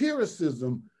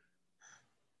satiricism,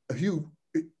 he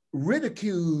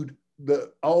ridiculed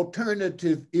the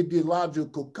alternative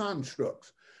ideological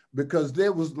constructs, because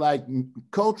there was like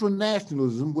cultural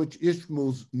nationalism, which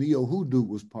Ishmael's neo-hoodoo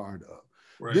was part of.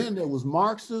 Right. Then there was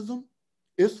Marxism,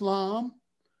 Islam,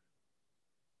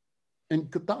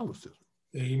 and Catholicism.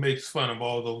 Yeah, he makes fun of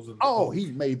all those.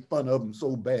 He made fun of them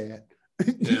so bad.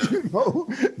 You know,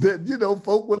 that, you know,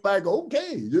 folk were like,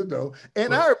 okay, you know.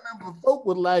 And I remember folk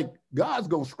were like, God's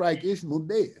gonna strike Ishmael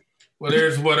dead. Well,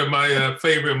 there's one of my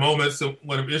favorite moments of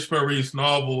one of Ishmael Reed's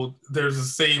novel. There's a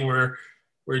scene where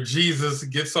Jesus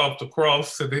gets off the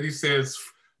cross and then he says,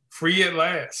 "Free at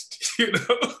last," you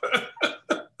know.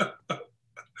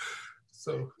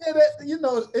 So yeah, you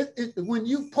know, when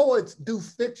you poets do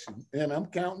fiction, and I'm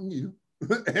counting you,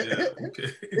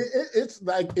 it's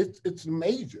like it's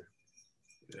major.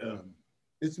 Yeah.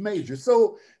 It's major.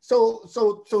 So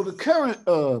the current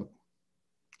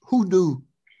hoodoo,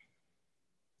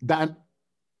 the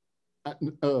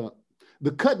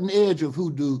cutting edge of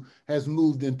hoodoo has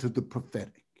moved into the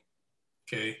prophetic.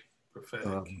 Okay,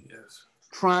 prophetic, yes.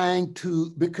 Trying to,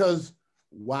 because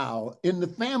wow, in the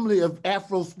family of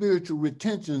Afro-spiritual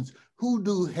retentions,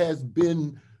 hoodoo has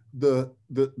been the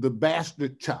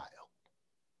bastard child.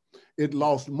 It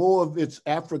lost more of its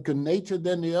African nature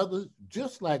than the others,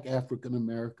 just like African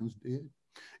Americans did.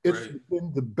 It's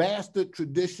been the bastard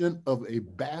tradition of a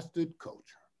bastard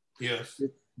culture. Yes.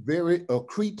 It's very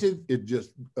accretive. It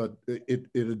just, it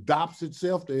adopts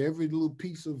itself to every little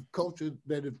piece of culture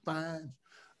that it finds,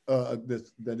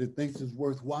 that it thinks is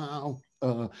worthwhile.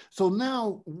 So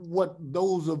now what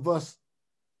those of us,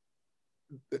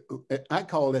 I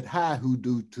call it high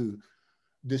hoodoo to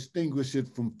distinguish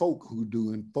it from folk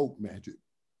hoodoo and folk magic,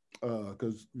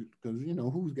 because you know,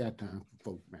 who's got time for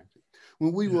folk magic?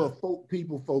 When we were folk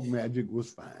people, folk magic was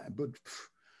fine. But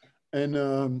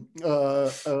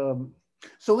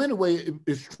so anyway,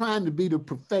 it's trying to be the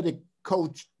prophetic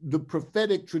coach, the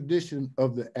prophetic tradition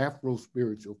of the Afro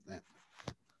spiritual family.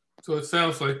 So it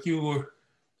sounds like you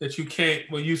can't.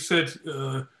 Well, you said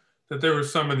that there were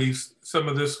some of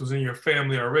this was in your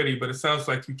family already, but it sounds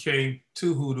like you came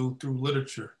to hoodoo through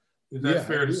literature. Is that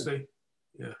fair to say?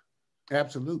 Yeah,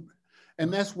 absolutely.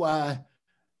 And that's why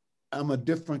I'm a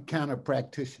different kind of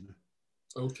practitioner.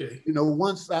 Okay. You know,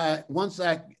 once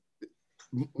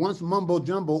mumbo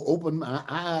jumbo opened my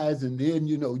eyes, and then,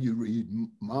 you know, you read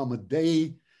Mama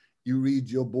Day, you read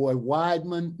your boy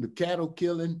Weidman, the cattle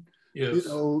killing. Yes. You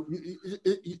know,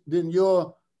 then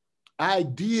your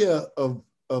idea of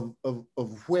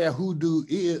where hoodoo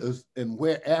is and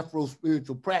where Afro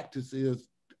spiritual practice is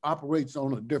operates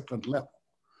on a different level.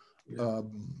 Yeah.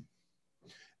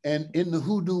 And in the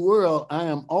hoodoo world, I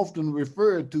am often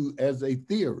referred to as a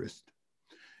theorist,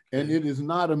 and it is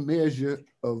not a measure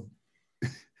of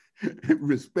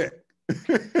respect.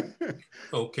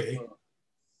 Okay.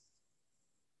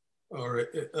 All right.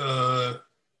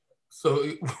 So,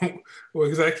 well,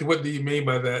 exactly what do you mean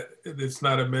by that? It's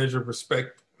not a measure of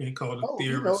respect being called a Oh,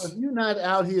 you know, if theorist. you're not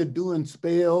out here doing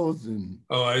spells and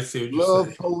Oh, I see what you're love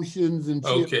saying. potions and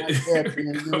shit Okay. like that,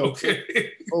 then, you know,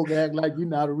 Okay. folk act like you're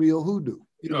not a real hoodoo.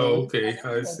 You know, Oh, okay. I I ain't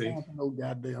got see. time for no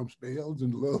goddamn spells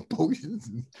and love potions.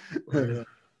 And, Right.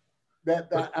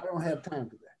 I don't have time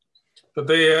for that. But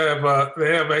they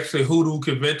have actually hoodoo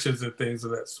conventions and things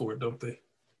of that sort, don't they?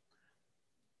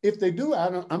 If they do,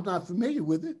 I'm not familiar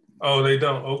with it. Oh, they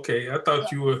don't. Okay, I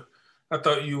thought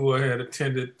you had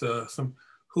attended some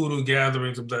hoodoo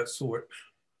gatherings of that sort.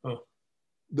 Oh,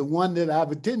 The one that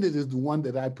I've attended is the one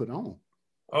that I put on.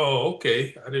 oh,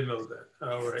 okay. I didn't know that.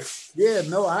 All right. Yeah,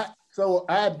 no, so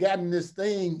I had gotten this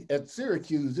thing at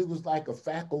Syracuse. It was like a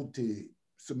faculty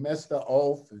semester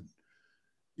off, and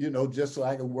you know, just so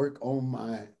I could work on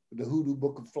the Hoodoo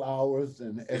Book of Flowers.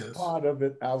 And as Yes. part of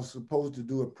it, I was supposed to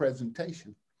do a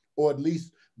presentation, or at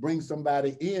least bring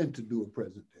somebody in to do a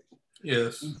presentation.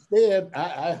 Yes. Instead,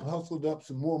 I hustled up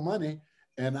some more money,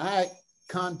 and I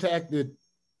contacted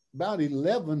about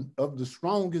 11 of the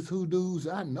strongest hoodoos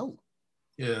I know.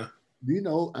 Yeah. You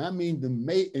know, I mean,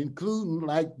 including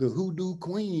like the hoodoo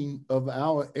queen of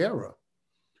our era,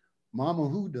 Mama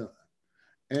Hoodoo,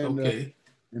 and Okay.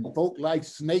 and folk like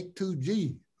Snake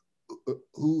 2G,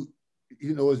 who,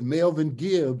 you know, is Melvin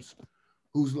Gibbs,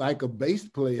 who's like a bass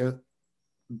player,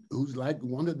 who's like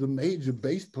one of the major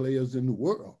bass players in the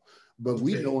world. But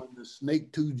we know him as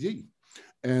Snake 2G,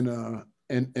 and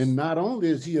not only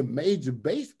is he a major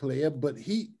bass player, but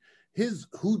his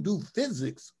hoodoo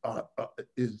physics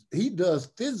he does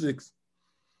physics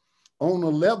on a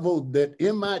level that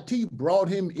MIT brought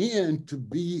him in to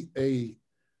be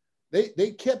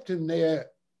they kept him there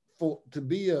to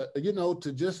be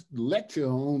to just lecture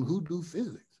on hoodoo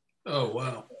physics. Oh,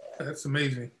 wow. That's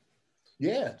amazing.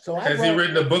 Yeah. So has he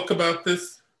written a book about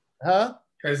this? Huh?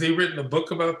 Has he written a book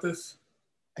about this?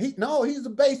 He's a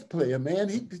bass player, man.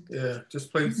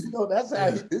 Just plays. You know, that's how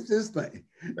it's his thing.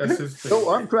 That's his thing.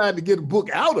 So I'm trying to get a book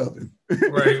out of him.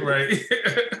 Right.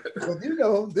 But you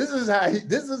know, this is how he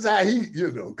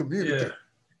communicates.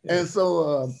 Yeah. And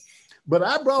so, but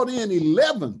I brought in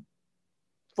 11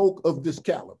 folk of this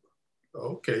caliber.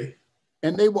 Okay.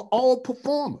 And they were all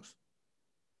performers.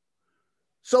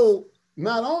 So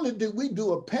not only did we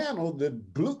do a panel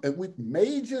that blew, and with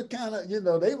major kind of,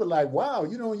 they were like, wow,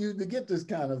 you don't usually get this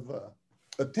kind of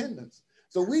attendance.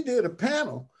 So we did a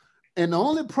panel, and the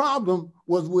only problem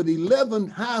was with 11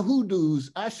 high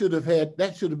hoodoos, that should have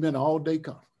been an all-day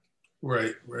conference.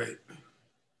 Right.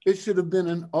 It should have been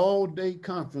an all-day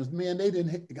conference. Man, they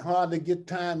didn't hardly get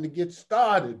time to get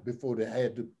started before they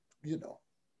had to,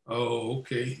 Oh,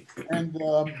 okay. And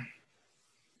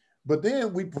but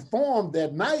then we performed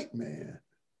that night, man,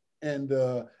 and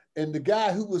the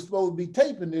guy who was supposed to be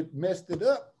taping it messed it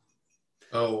up.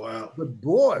 Oh, wow. But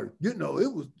boy, it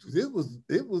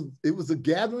was a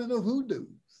gathering of hoodoos.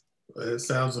 It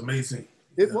sounds amazing.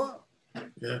 It was.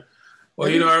 Yeah. Well,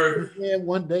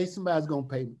 one day somebody's gonna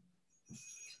pay me.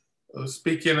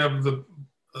 Speaking of the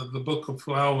Book of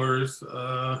Flowers,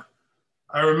 I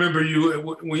remember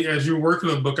you as you were working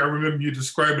on the book. I remember you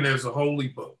describing it as a holy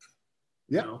book.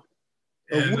 Yeah.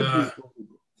 And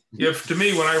to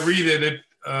me, when I read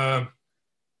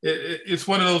it's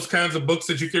one of those kinds of books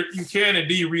that you can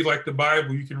indeed read like the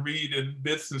Bible. You can read in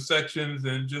bits and sections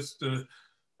and just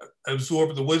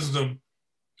absorb the wisdom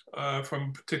from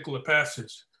a particular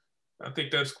passage. I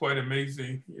think that's quite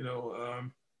amazing,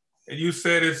 and you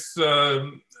said it's,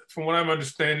 from what I'm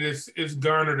understanding, it's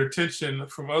garnered attention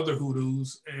from other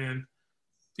hoodoos and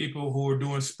people who are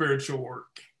doing spiritual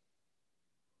work.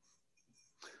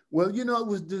 Well, it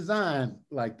was designed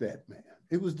like that, man.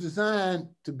 It was designed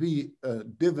to be a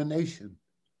divination.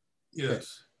 Yes.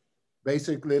 Text.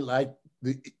 Basically, like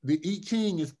the I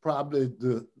Ching is probably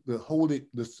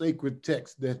the sacred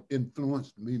text that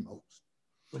influenced me most.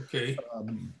 Okay.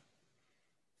 And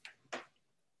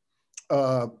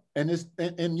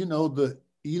the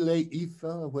Ile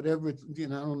Ifa, whatever it's, I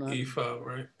don't know. Ifa,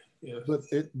 right? Yeah.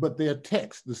 But their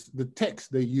text, the text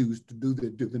they use to do their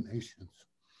divinations.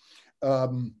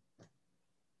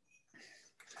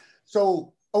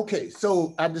 So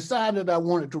I decided I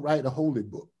wanted to write a holy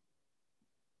book.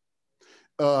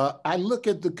 I look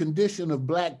at the condition of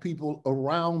Black people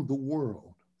around the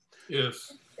world.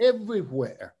 Yes.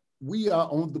 Everywhere, we are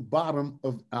on the bottom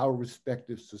of our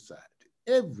respective society.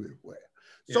 Everywhere.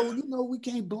 Yeah. So, we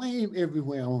can't blame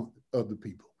everywhere on other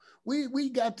people. We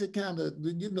got to kind of,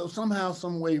 somehow,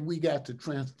 some way, we got to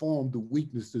transform the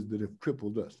weaknesses that have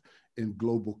crippled us in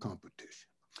global competition.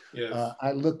 Yes.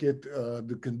 I look at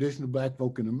the condition of Black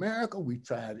folk in America. We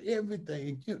tried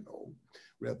everything,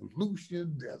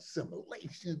 revolution, the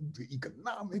assimilation, the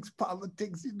economics,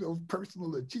 politics, you know,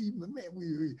 personal achievement, man,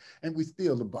 we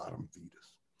still the bottom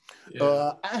feeders.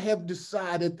 Yeah. I have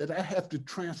decided that I have to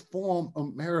transform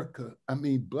America,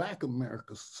 Black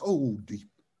America, so deep.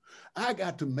 I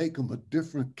got to make them a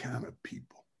different kind of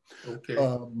people. Okay.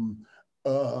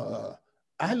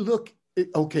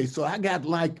 So I got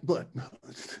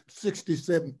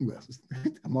 67, well,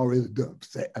 I'm already done.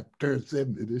 I turned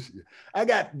 70 this year. I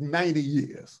got 90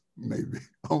 years, maybe,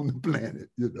 on the planet,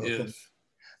 you know. Yes.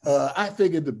 I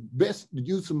figured the best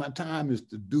use of my time is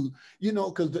to do, you know,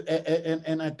 because,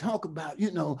 and I talk about, you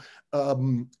know,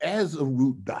 as a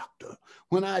root doctor,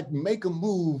 when I make a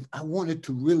move, I want it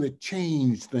to really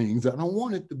change things. I don't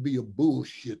want it to be a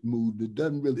bullshit move that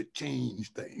doesn't really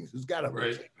change things. It's got to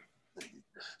change things.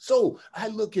 So I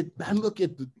look at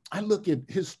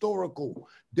historical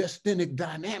destinic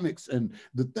dynamics and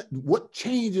what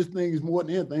changes things more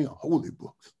than anything are holy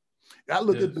books. I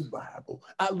look at the Bible,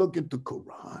 I look at the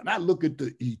Quran, I look at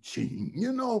the I Ching,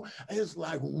 you know, it's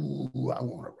like, ooh, I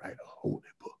want to write a holy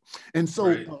book. And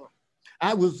so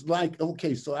I was like,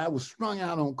 okay, so I was strung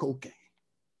out on cocaine.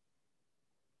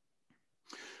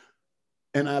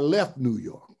 And I left New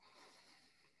York,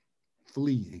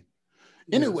 fleeing.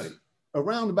 Anyway,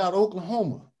 around about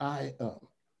Oklahoma,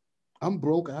 I'm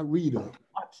broke. I read a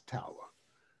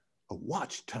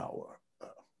watchtower.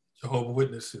 Jehovah's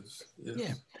Witnesses. Yes.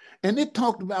 Yeah, and it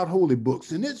talked about holy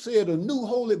books, and it said a new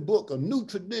holy book, a new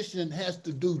tradition has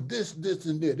to do this, this,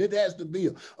 and that. It has to be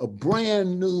a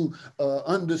brand new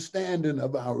understanding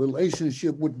of our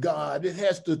relationship with God. It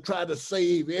has to try to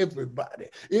save everybody.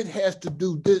 It has to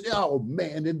do this. Oh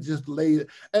man, it just laid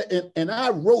it. And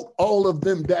I wrote all of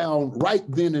them down right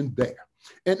then and there.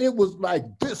 And it was like,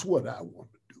 this what I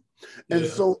want to do. And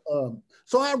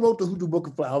so I wrote the Hoodoo Book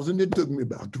of Flowers, and it took me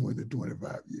about 20,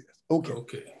 25 years.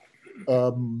 Okay.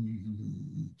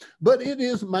 But it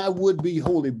is my would-be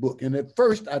holy book. And at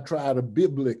first I tried a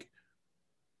biblic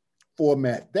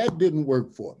format. That didn't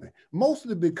work for me,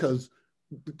 mostly because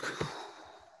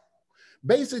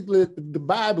basically the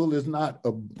Bible is not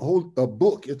a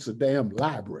book, it's a damn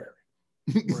library.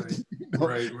 Right. You know,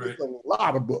 Right. It's a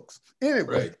lot of books.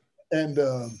 Anyway, and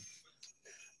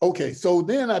okay, so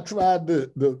then I tried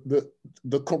the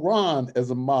Quran as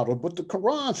a model, but the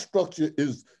Quran structure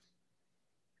is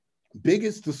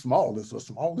biggest to smallest, or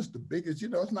smallest to biggest. You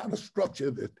know, it's not a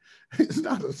structure a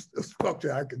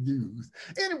structure I could use.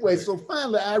 Anyway, so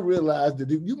finally I realized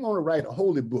that if you want to write a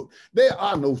holy book, there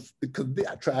are no, because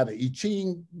I tried the I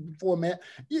Ching format,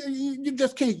 you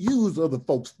just can't use other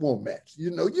folks' formats.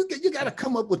 You know, you got to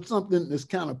come up with something that's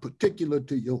kind of particular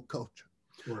to your culture.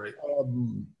 Right.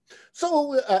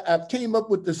 So I came up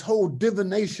with this whole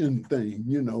divination thing,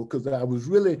 you know, because I was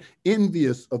really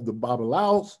envious of the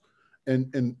Babalaos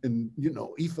and you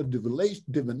know, Ifa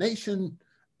divination,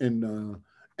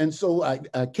 and so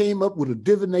I came up with a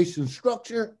divination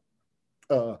structure,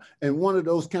 and one of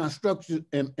those kind of structures,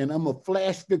 and I'm a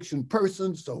flash fiction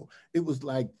person, so it was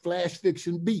like flash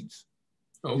fiction beats.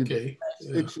 Okay. You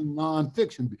know, fiction,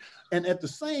 nonfiction, and at the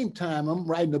same time I'm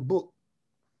writing a book.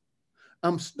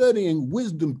 I'm studying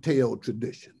wisdom tale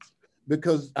traditions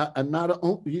because I'm not,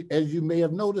 as you may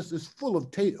have noticed, it's full of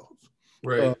tales,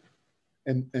 right?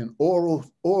 And oral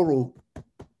works.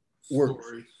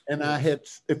 Stories. And I had,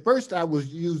 at first I was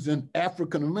using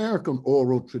African-American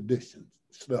oral traditions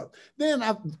stuff. Then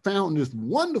I found this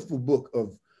wonderful book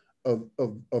of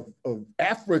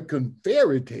African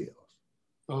fairy tales.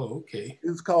 Oh, okay.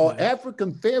 It's called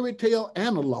African Fairy Tale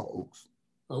Analogs.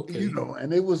 Okay. You know,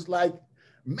 and it was like,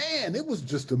 man, it was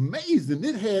just amazing.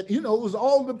 It had, you know, it was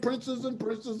all the princes and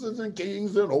princesses and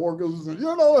kings and ogres, and,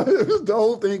 you know, it was the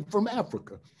whole thing from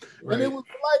Africa. Right. And it was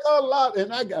like a lot,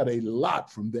 and I got a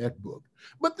lot from that book.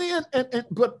 But then,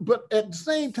 but at the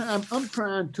same time, I'm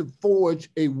trying to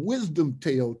forge a wisdom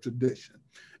tale tradition.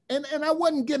 And I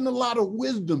wasn't getting a lot of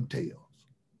wisdom tales.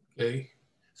 Okay.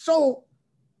 So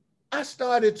I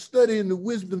started studying the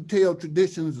wisdom tale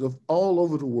traditions of all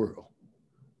over the world.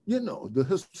 You know, the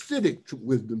Hasidic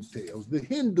wisdom tales, the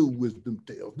Hindu wisdom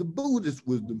tales, the Buddhist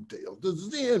wisdom tales, the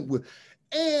Zen,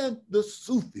 and the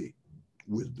Sufi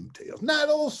wisdom tales. Now,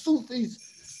 those Sufis,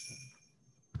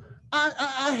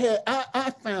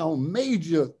 I found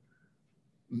major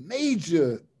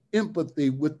empathy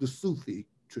with the Sufi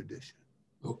tradition.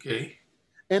 Okay.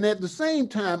 And at the same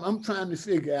time, I'm trying to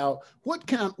figure out what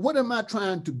am I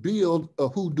trying to build a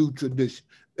hoodoo tradition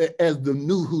as the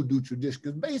new hoodoo tradition?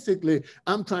 Because basically,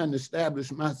 I'm trying to establish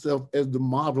myself as the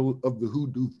model of the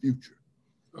hoodoo future.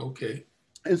 Okay.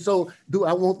 And so, do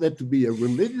I want that to be a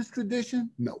religious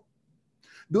tradition? No.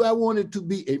 Do I want it to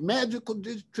be a magical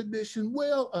tradition?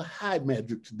 Well, a high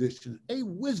magic tradition, a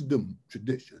wisdom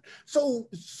tradition. So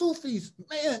Sufis,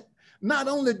 man, not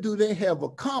only do they have a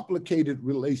complicated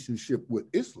relationship with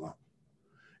Islam,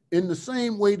 in the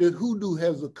same way that hoodoo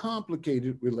has a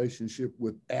complicated relationship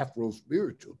with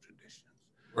Afro-spiritual traditions.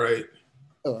 Right.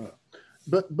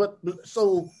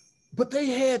 But they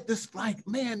had this, like,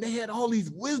 man, they had all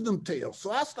these wisdom tales.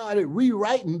 So I started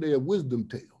rewriting their wisdom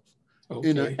tales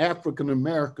in an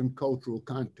African-American cultural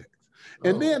context.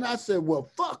 And then I said, well,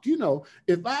 fuck, you know,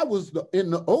 if I was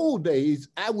in the old days,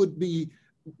 I would be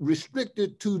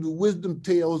restricted to the wisdom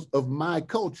tales of my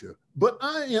culture. But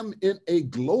I am in a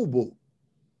global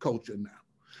culture now.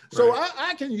 So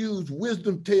I can use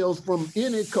wisdom tales from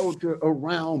any culture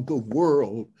around the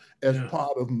world as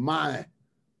part of my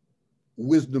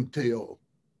wisdom tale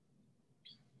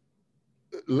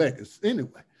legacy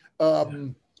anyway.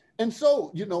 And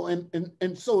so, you know,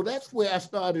 and so that's where I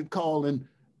started calling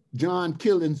John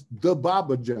Killings the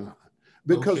Baba John,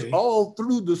 because all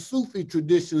through the Sufi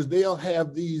traditions, they'll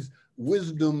have these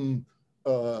wisdom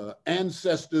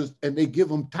ancestors and they give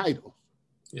them titles.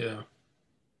 Yeah.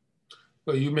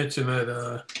 Well, you mentioned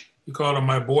that you called him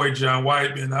my boy John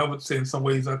Whiteman. I would say in some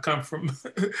ways I come from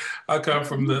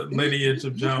the lineage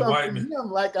of John Whiteman. From him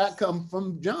like I come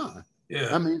from John.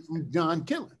 Yeah. I mean from John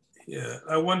Killings. Yeah.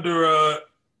 I wonder,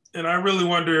 and I really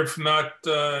wonder if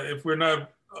we're not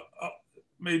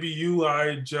maybe you,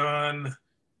 John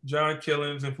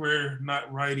Killings, if we're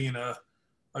not writing a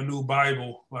new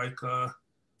Bible, like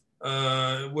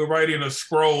we're writing a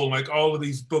scroll, like all of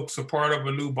these books are part of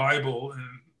a new Bible, and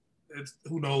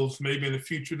who knows, maybe in the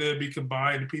future they'll be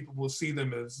combined and people will see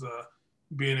them as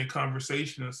being in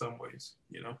conversation in some ways,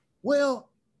 you know? Well,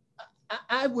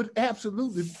 I would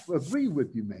absolutely agree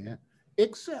with you, man,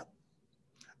 except,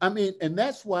 I mean, and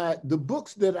that's why the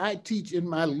books that I teach in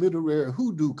my literary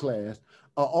hoodoo class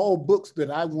are all books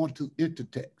that I want to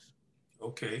intertext.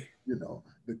 Okay. You know,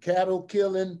 The Cattle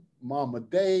Killing, Mama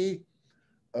Day,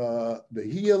 The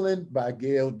Healing by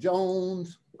Gail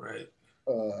Jones. Right.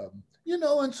 You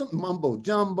know, and some mumbo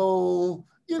jumbo,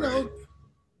 you know,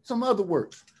 some other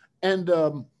works. And I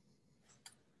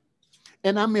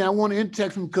mean, I want to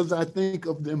intertext them because I think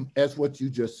of them as what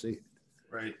you just said.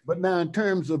 Right. But now in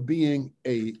terms of being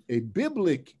a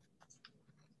biblical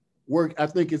work, I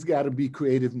think it's got to be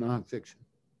creative nonfiction.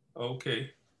 Okay.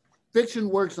 Fiction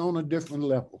works on a different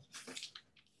level.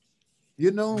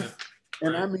 You know,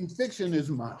 and I mean, fiction is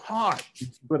my heart,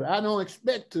 but I don't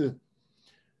expect to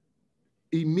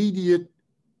immediate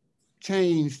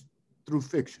change through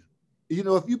fiction. You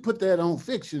know, if you put that on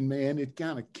fiction, man, it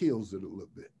kind of kills it a little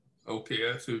bit.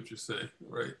 Okay, I see what you're saying.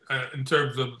 Right. In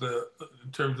terms of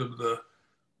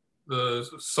the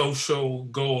social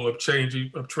goal of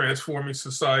changing, of transforming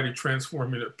society,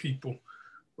 transforming the people.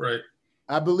 Right.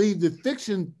 I believe that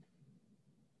fiction,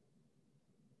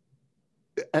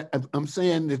 I'm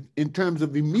saying that in terms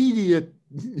of immediate,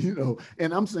 you know,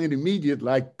 and I'm saying immediate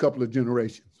like a couple of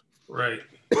generations. Right.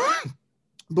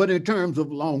 But in terms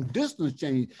of long distance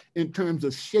change, in terms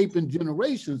of shaping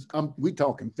generations, we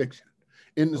talking fiction.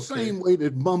 In the same way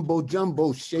that mumbo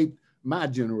jumbo shaped my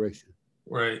generation.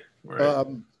 Right, right.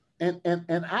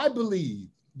 And I believe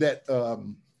that,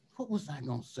 what was I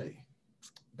gonna say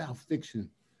about fiction?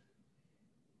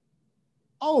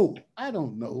 Oh, I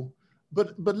don't know.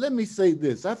 But let me say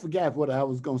this. I forgot what I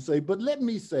was gonna say, but let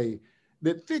me say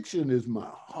that fiction is my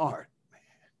heart, man.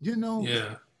 You know?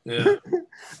 Yeah. Yeah.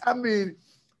 I mean,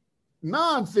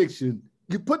 nonfiction,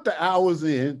 you put the hours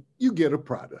in, you get a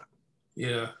product.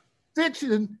 Yeah.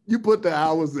 Fiction, you put the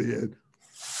hours in,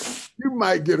 you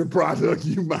might get a product,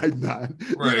 you might not.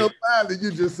 Right. You know, finally you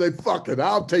just say, fuck it,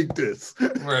 I'll take this.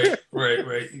 Right.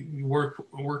 You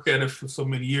work at it for so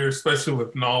many years, especially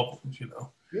with novels, you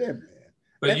know. Yeah, man.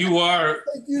 But you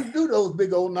do those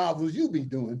big old novels you be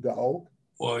doing, dog.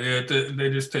 Well, yeah,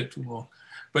 they just take too long.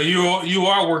 But you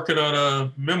are working on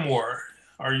a memoir,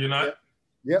 are you not?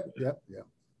 Yep.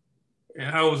 And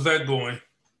how is that going?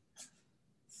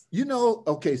 You know,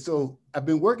 okay, so I've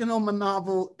been working on my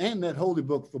novel and that holy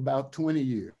book for about 20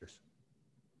 years.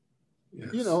 Yes.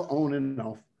 You know, on and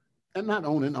off. And not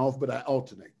on and off, but I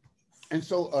alternate. And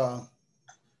so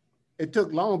it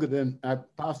took longer than I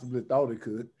possibly thought it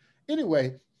could.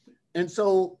 Anyway, and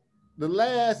so the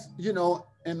last, you know,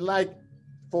 and like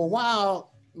for a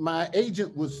while, my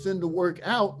agent would send the work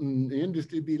out and the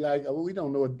industry be like, oh, we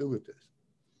don't know what to do with this.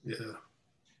 Yeah.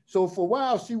 So for a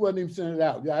while, she wasn't even sending it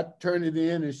out. I'd turn it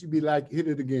in and she'd be like, hit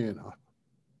it again.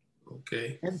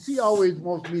 Okay. And she always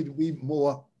wants me to be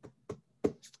more,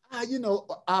 you know,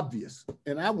 obvious.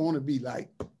 And I want to be like,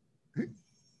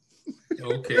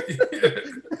 okay.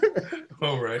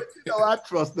 All right. You know, I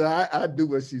trust her. I do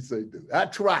what she say do. I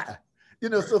try. You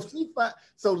know, so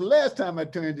so the last time I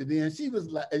turned it in, she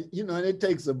was like, you know, and it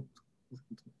takes a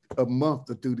month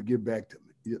or two to get back to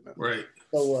me, you know. Right.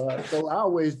 So I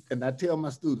always, and I tell my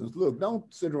students, look,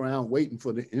 don't sit around waiting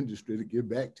for the industry to get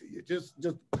back to you. Just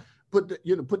put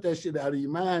that shit out of your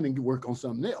mind and work on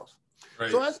something else. Right.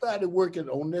 So I started working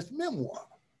on this memoir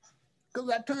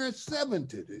because I turned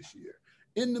 70 this year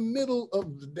in the middle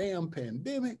of the damn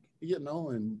pandemic, you know,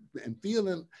 and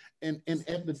feeling, and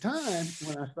at the time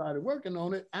when I started working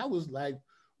on it, I was like,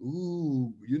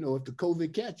 ooh, you know, if the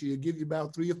COVID catch you, it'll give you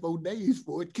about 3 or 4 days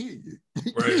before it kill you.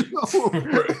 Right. You know?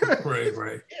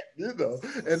 right. You know,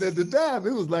 and at the time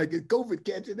it was like COVID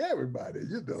catching everybody,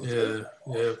 you know. Yeah,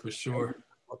 yeah, for sure.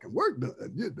 Fucking work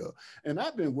done, you know. And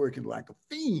I've been working like a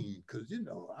fiend because, you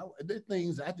know, the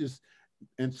things I just,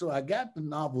 and so I got the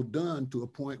novel done to a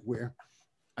point where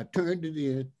I turned it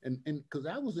in, and because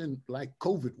I was in like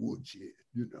COVID woodshed,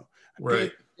 you know.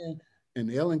 Right. And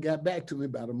Ellen got back to me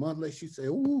about a month later. She said,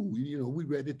 "Ooh, you know, we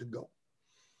ready to go."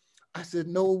 I said,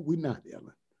 "No, we're not,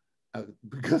 Ellen,"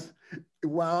 because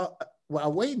while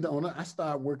waiting on her, I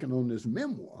started working on this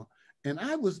memoir, and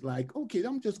I was like, "Okay,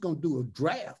 I'm just gonna do a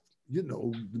draft, you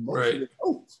know, most of the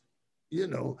notes, you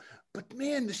know." But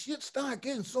man, the shit started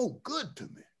getting so good to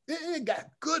me. It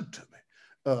got good to me.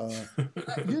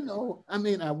 You know, I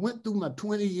mean, I went through my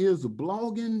 20 years of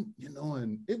blogging, you know,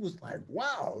 and it was like,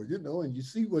 wow, you know, and you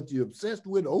see what you're obsessed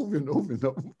with over and over and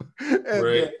over.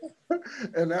 And,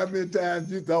 and how many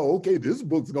times you thought, okay, this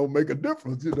book's gonna make a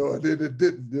difference, you know, and then it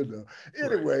didn't, you know.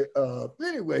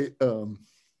 Anyway,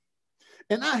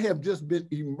 and I have just been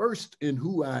immersed in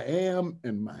who I am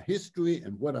and my history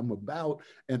and what I'm about.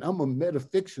 And I'm a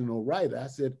metafictional writer. I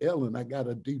said, Ellen, I got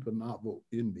a deeper novel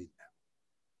in me now.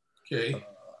 Okay.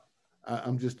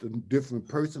 I'm just a different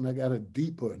person. I got a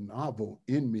deeper novel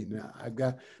in me now.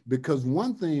 Because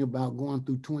one thing about going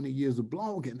through 20 years of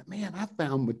blogging, man, I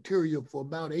found material for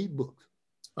about 8 books.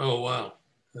 Oh, wow.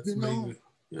 That's amazing.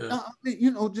 Yeah.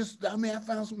 You know, I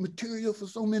found some material for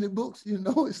so many books, you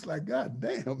know, it's like, God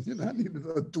damn, you know, I need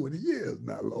another 20 years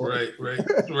now, Lord.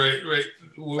 Right.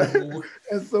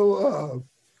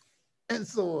 And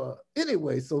so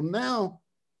anyway, so now,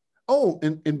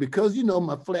 and because, you know,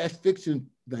 my flash fiction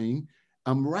thing,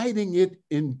 I'm writing it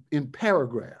in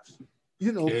paragraphs,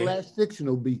 you know, flash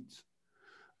fictional beats,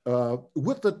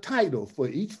 with a title for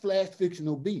each flash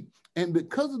fictional beat. And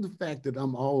because of the fact that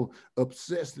I'm all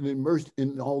obsessed and immersed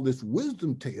in all this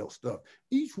wisdom tale stuff,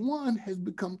 each one has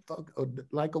become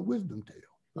like a wisdom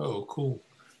tale. Oh, cool.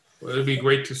 Well, it'd be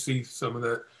great to see some of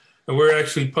that. And we're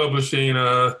actually publishing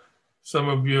some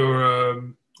of your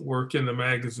work in the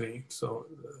magazine. So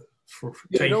for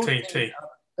Taint.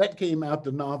 That came out,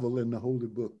 the novel and the holy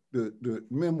book. The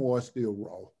memoir is still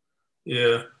raw.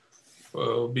 Yeah. Well,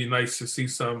 it'll be nice to see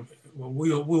some. Well,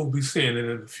 we'll be seeing it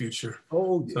in the future.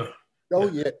 Oh,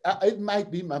 yeah. It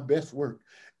might be my best work.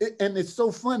 And it's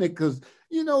so funny because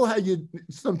you know how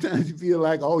sometimes you feel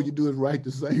like all you do is write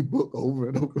the same book over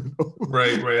and over and over.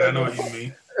 Right. I know what you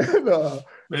mean.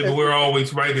 Maybe we're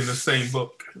always writing the same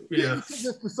book. Yeah. It's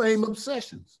just the same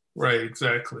obsessions. Right,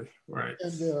 exactly. Right.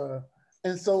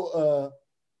 And so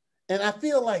and I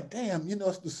feel like, damn, you know,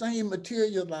 it's the same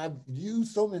material I've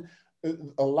used a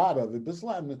lot of it, but it's a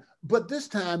lot of it. But this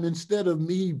time, instead of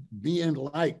me being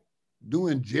like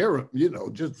doing you know,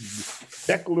 just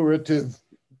declarative,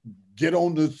 get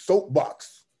on the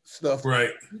soapbox stuff.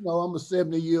 Right. You know, I'm a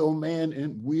 70-year-old man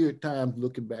in weird times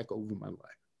looking back over my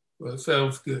life. Well, it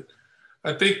sounds good.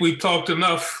 I think we talked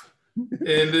enough.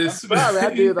 And this. Sorry,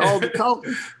 I did all the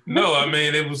talking. No, I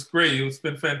mean, it was great. It's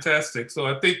been fantastic. So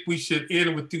I think we should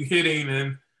end with you hitting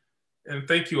and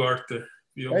thank you, Arthur.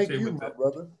 Thank you, my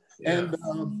brother. Yeah. And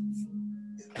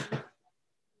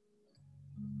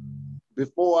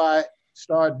before I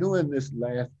start doing this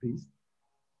last piece,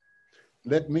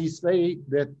 let me say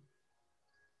that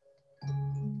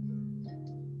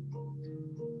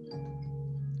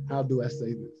how do I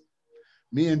say this?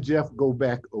 Me and Jeff go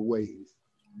back a ways.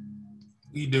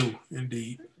 We do,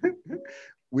 indeed.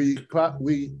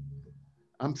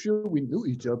 I'm sure we knew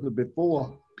each other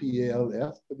before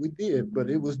PLF. We did, but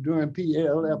it was during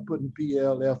PLF, putting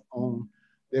PLF on,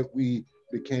 that we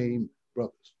became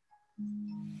brothers.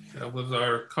 That was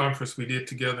our conference we did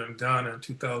together in Ghana in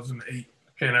 2008,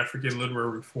 Pan-African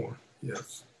Literary Reform.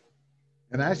 Yes.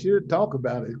 And I should talk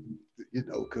about it, you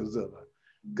know, because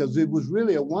it was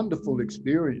really a wonderful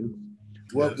experience.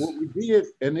 What we did,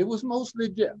 and it was mostly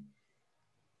Jeff.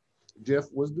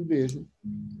 Jeff was the vision.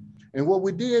 And what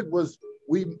we did was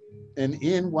and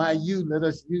NYU let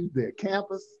us use their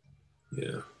campus.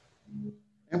 Yeah.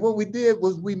 And what we did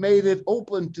was we made it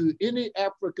open to any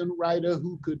African writer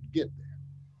who could get there.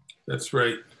 That's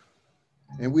right.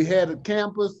 And we had a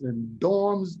campus and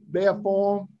dorms there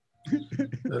for them.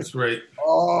 That's right.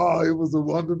 Oh, it was a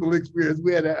wonderful experience.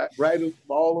 We had writers from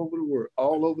all over the world,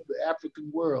 all over the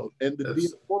African world and the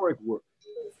diasporic world.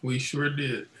 We sure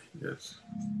did, yes.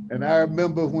 And I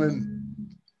remember when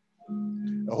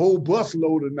a whole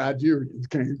busload of Nigerians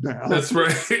came down. That's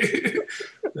right.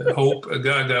 Hope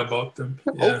Gaga bought them.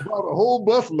 Yeah. Hope brought a whole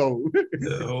busload.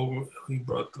 He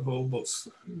brought the whole bus.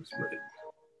 That's right.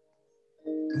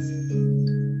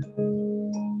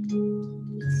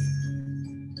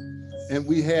 And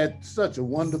we had such a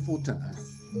wonderful time.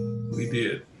 We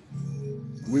did.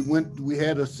 We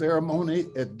had a ceremony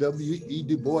at W.E.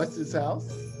 Du Bois's house.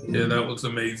 Yeah, that was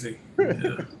amazing.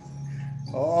 Yeah.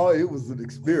 Oh, it was an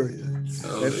experience.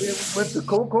 And then we went to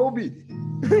Coco Beach.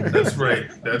 That's right.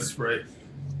 That's right.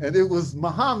 And it was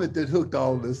Muhammad that hooked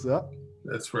all this up.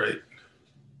 That's right.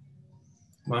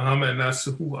 Muhammad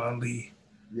Nasuhu Ali.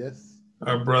 Yes.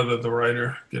 Our brother, the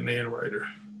writer, Ghanaian writer.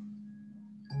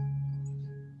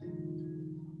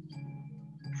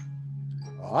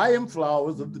 I am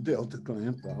Flowers of the Delta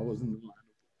clan, Flowers in the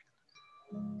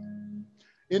line.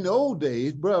 In the old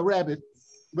days, Brother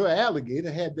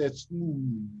Alligator had that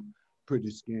smooth,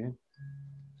 pretty skin.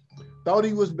 Thought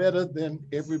he was better than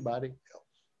everybody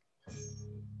else.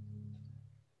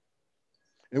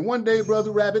 And one day,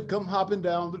 Brother Rabbit come hopping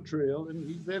down the trail and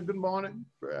he said, "Good morning,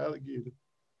 Brother Alligator."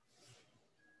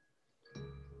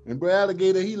 And Brother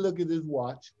Alligator, he looked at his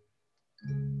watch.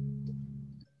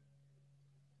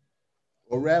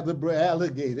 Or rather, Brother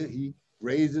Alligator, he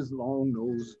raised his long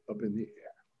nose up in the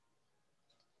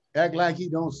air. Act like he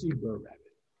don't see Brother Rabbit.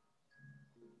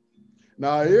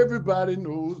 Now, everybody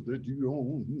knows that you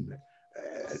don't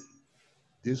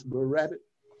this Brother Rabbit.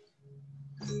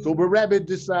 So Brother Rabbit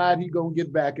decided he gonna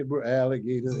get back at Brother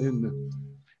Alligator. And the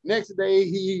next day,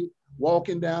 he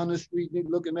walking down the street and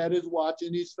he looking at his watch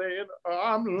and he's saying,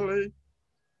 "I'm late.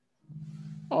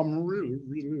 I'm really,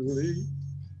 really late."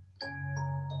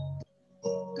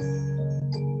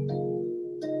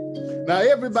 Now,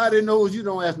 everybody knows you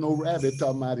don't ask no rabbit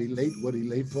talking about he late, what he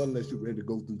late for, unless you're ready to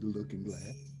go through the looking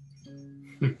glass.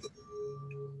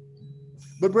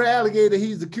 But Brother Alligator,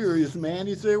 he's a curious man.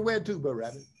 He said, "Where to, Brother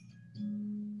Rabbit?"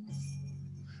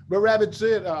 Brother Rabbit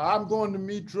said, "I'm going to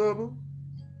meet trouble."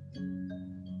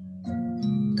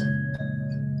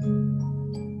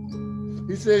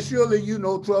 He said, "Surely you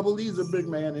know Trouble. He's a big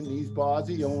man in these parts.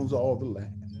 He owns all the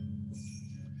land."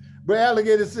 Brother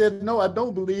Alligator said, "No, I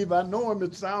don't believe I know him.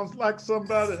 It sounds like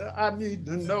somebody I need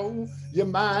to know. You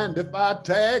mind if I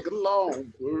tag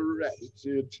along?" Brother Rabbit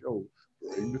said, "Sure,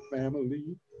 bring the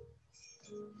family."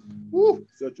 Woo,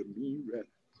 such a mean rabbit.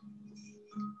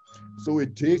 So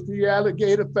it takes the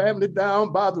alligator family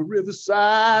down by the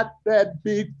riverside, that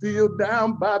big field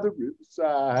down by the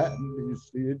riverside. And they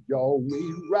said, "Y'all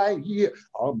wait right here.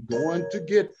 I'm going to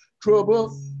get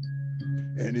Trouble."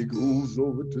 And he goes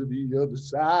over to the other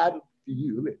side of the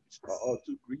field and starts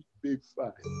a great big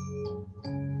fight.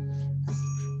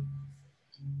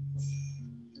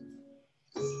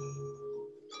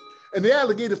 And the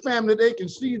alligator family, they can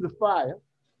see the fire.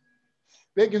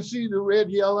 They can see the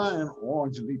red, yellow, and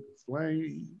orange leaf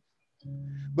flame.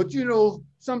 But you know,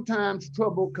 sometimes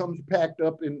Trouble comes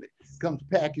packaged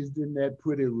in that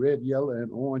pretty red, yellow,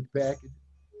 and orange package.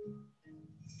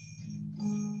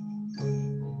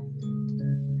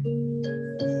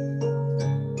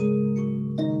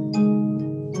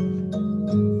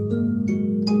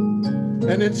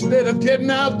 And instead of getting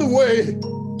out the way,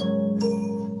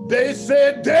 they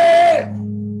said,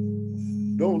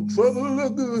 "Damn, don't Trouble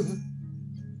look good?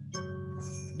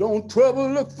 Don't Trouble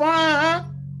look fine?"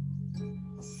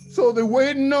 So they're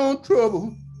waiting on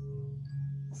Trouble,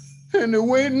 and they're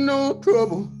waiting on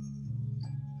Trouble.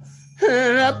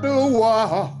 And after a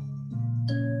while,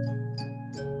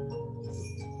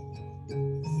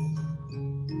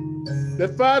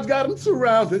 that fire's got them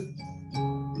surrounded.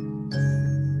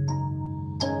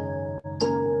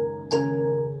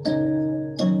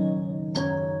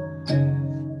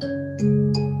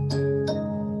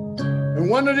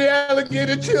 One of the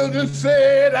alligator children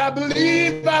said, "I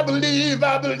believe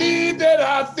that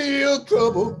I feel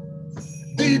trouble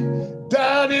deep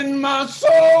down in my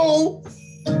soul.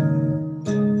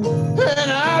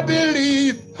 And I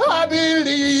believe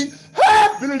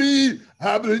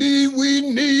we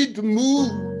need to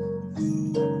move.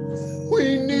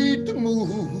 We need to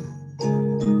move."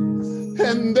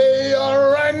 And they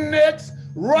are right next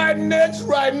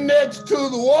to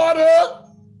the water.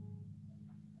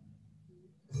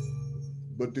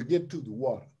 But to get to the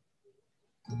water,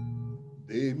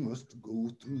 they must go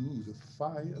through the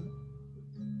fire.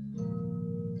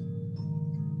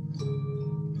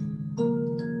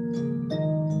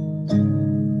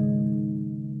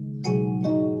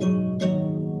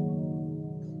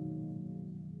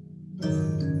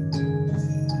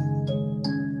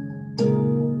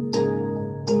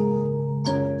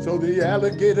 So the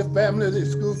alligator family, they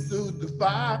scoop through the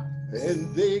fire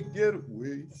and they get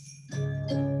away.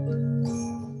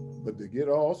 But they get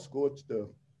all scorched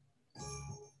up.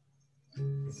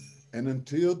 And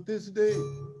until this day,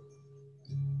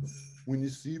 when you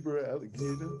see the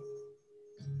alligator,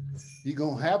 he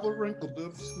gonna have a wrinkled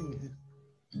up skin.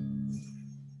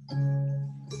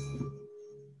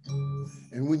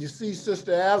 And when you see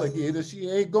Sister Alligator, she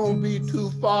ain't gonna be too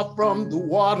far from the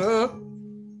water.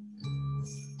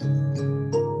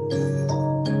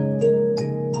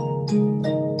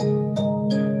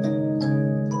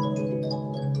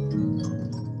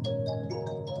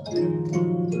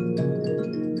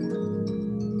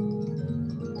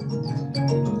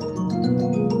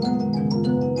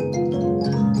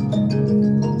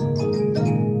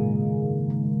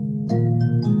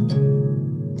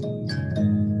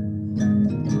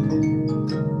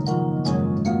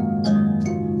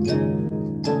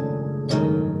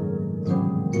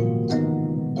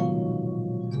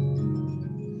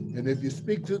 And if you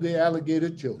speak to the alligator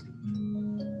children,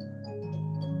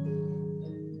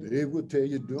 they will tell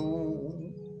you,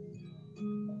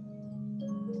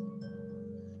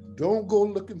 don't go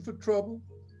looking for trouble.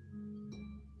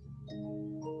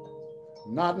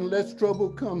 Not unless trouble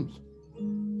comes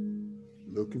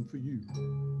looking for you.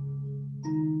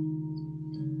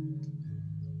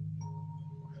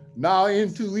 Now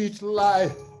into each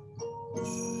life,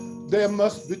 there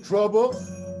must be trouble.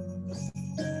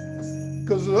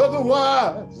 Because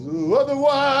otherwise,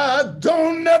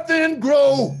 don't nothing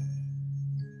grow.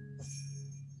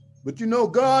 But you know,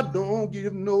 God don't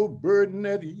give no burden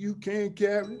that you can't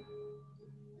carry.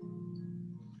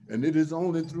 And it is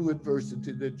only through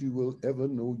adversity that you will ever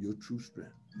know your true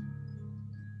strength.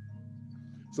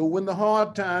 So when the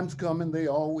hard times come, and they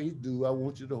always do, I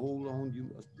want you to hold on. You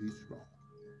must be strong.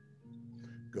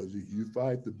 Because if you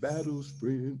fight the battles,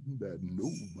 friend, that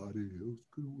nobody else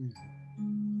could win.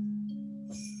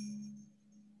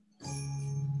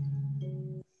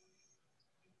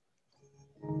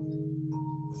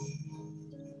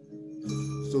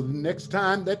 So the next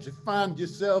time that you find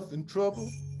yourself in trouble,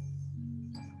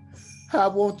 I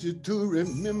want you to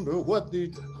remember what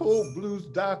the old blues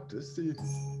doctor said.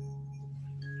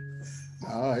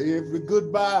 Now every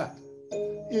goodbye,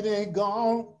 it ain't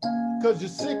gone, 'cause you're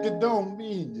sick, it don't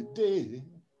mean you're dead.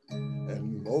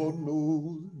 And Lord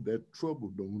knows that trouble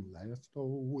don't last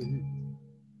always.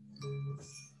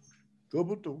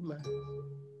 Trouble don't last.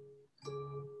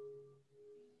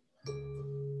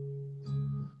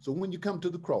 So when you come to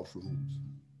the crossroads,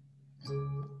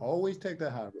 always take the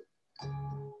high road.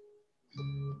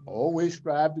 Always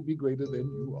strive to be greater than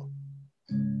you are.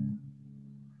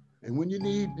 And when you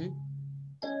need me,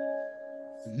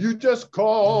 you just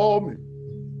call me.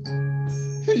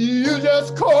 You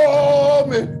just call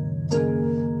me.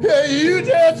 Hey, you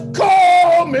just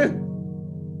call me.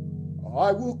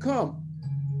 I will come.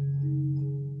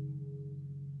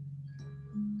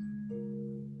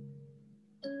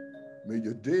 May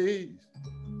your days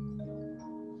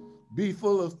be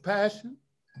full of passion,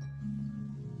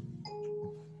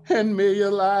 and may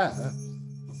your life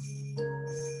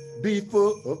be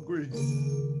full of grace,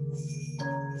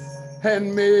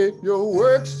 and may your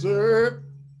work serve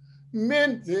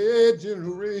many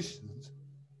generations.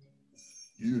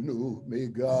 You know, may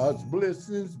God's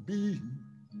blessings be,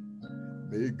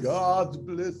 may God's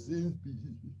blessings be,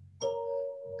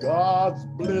 God's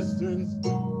blessings,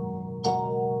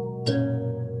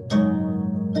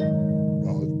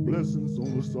 God's blessings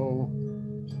on us all.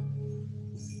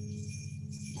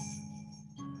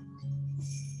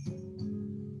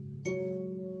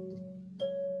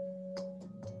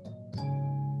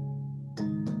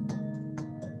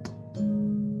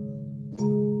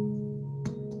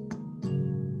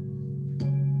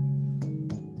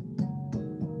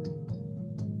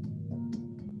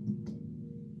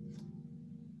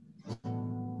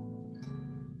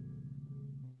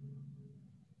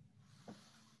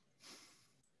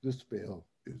 The spell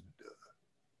is done.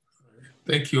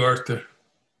 Thank you, Arthur.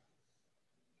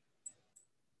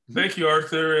 Thank you,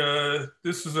 Arthur.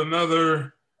 This is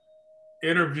another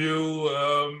interview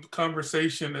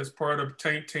conversation as part of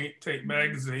Taint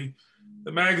magazine.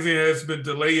 The magazine has been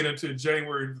delayed until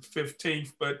January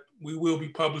 15th, but we will be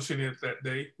publishing it that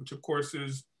day, which of course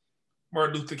is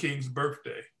Martin Luther King's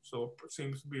birthday. So it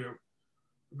seems to be a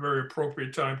very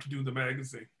appropriate time to do the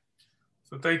magazine.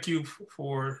 So thank you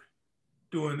for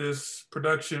doing this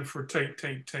production for Taint,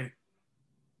 Taint, Taint.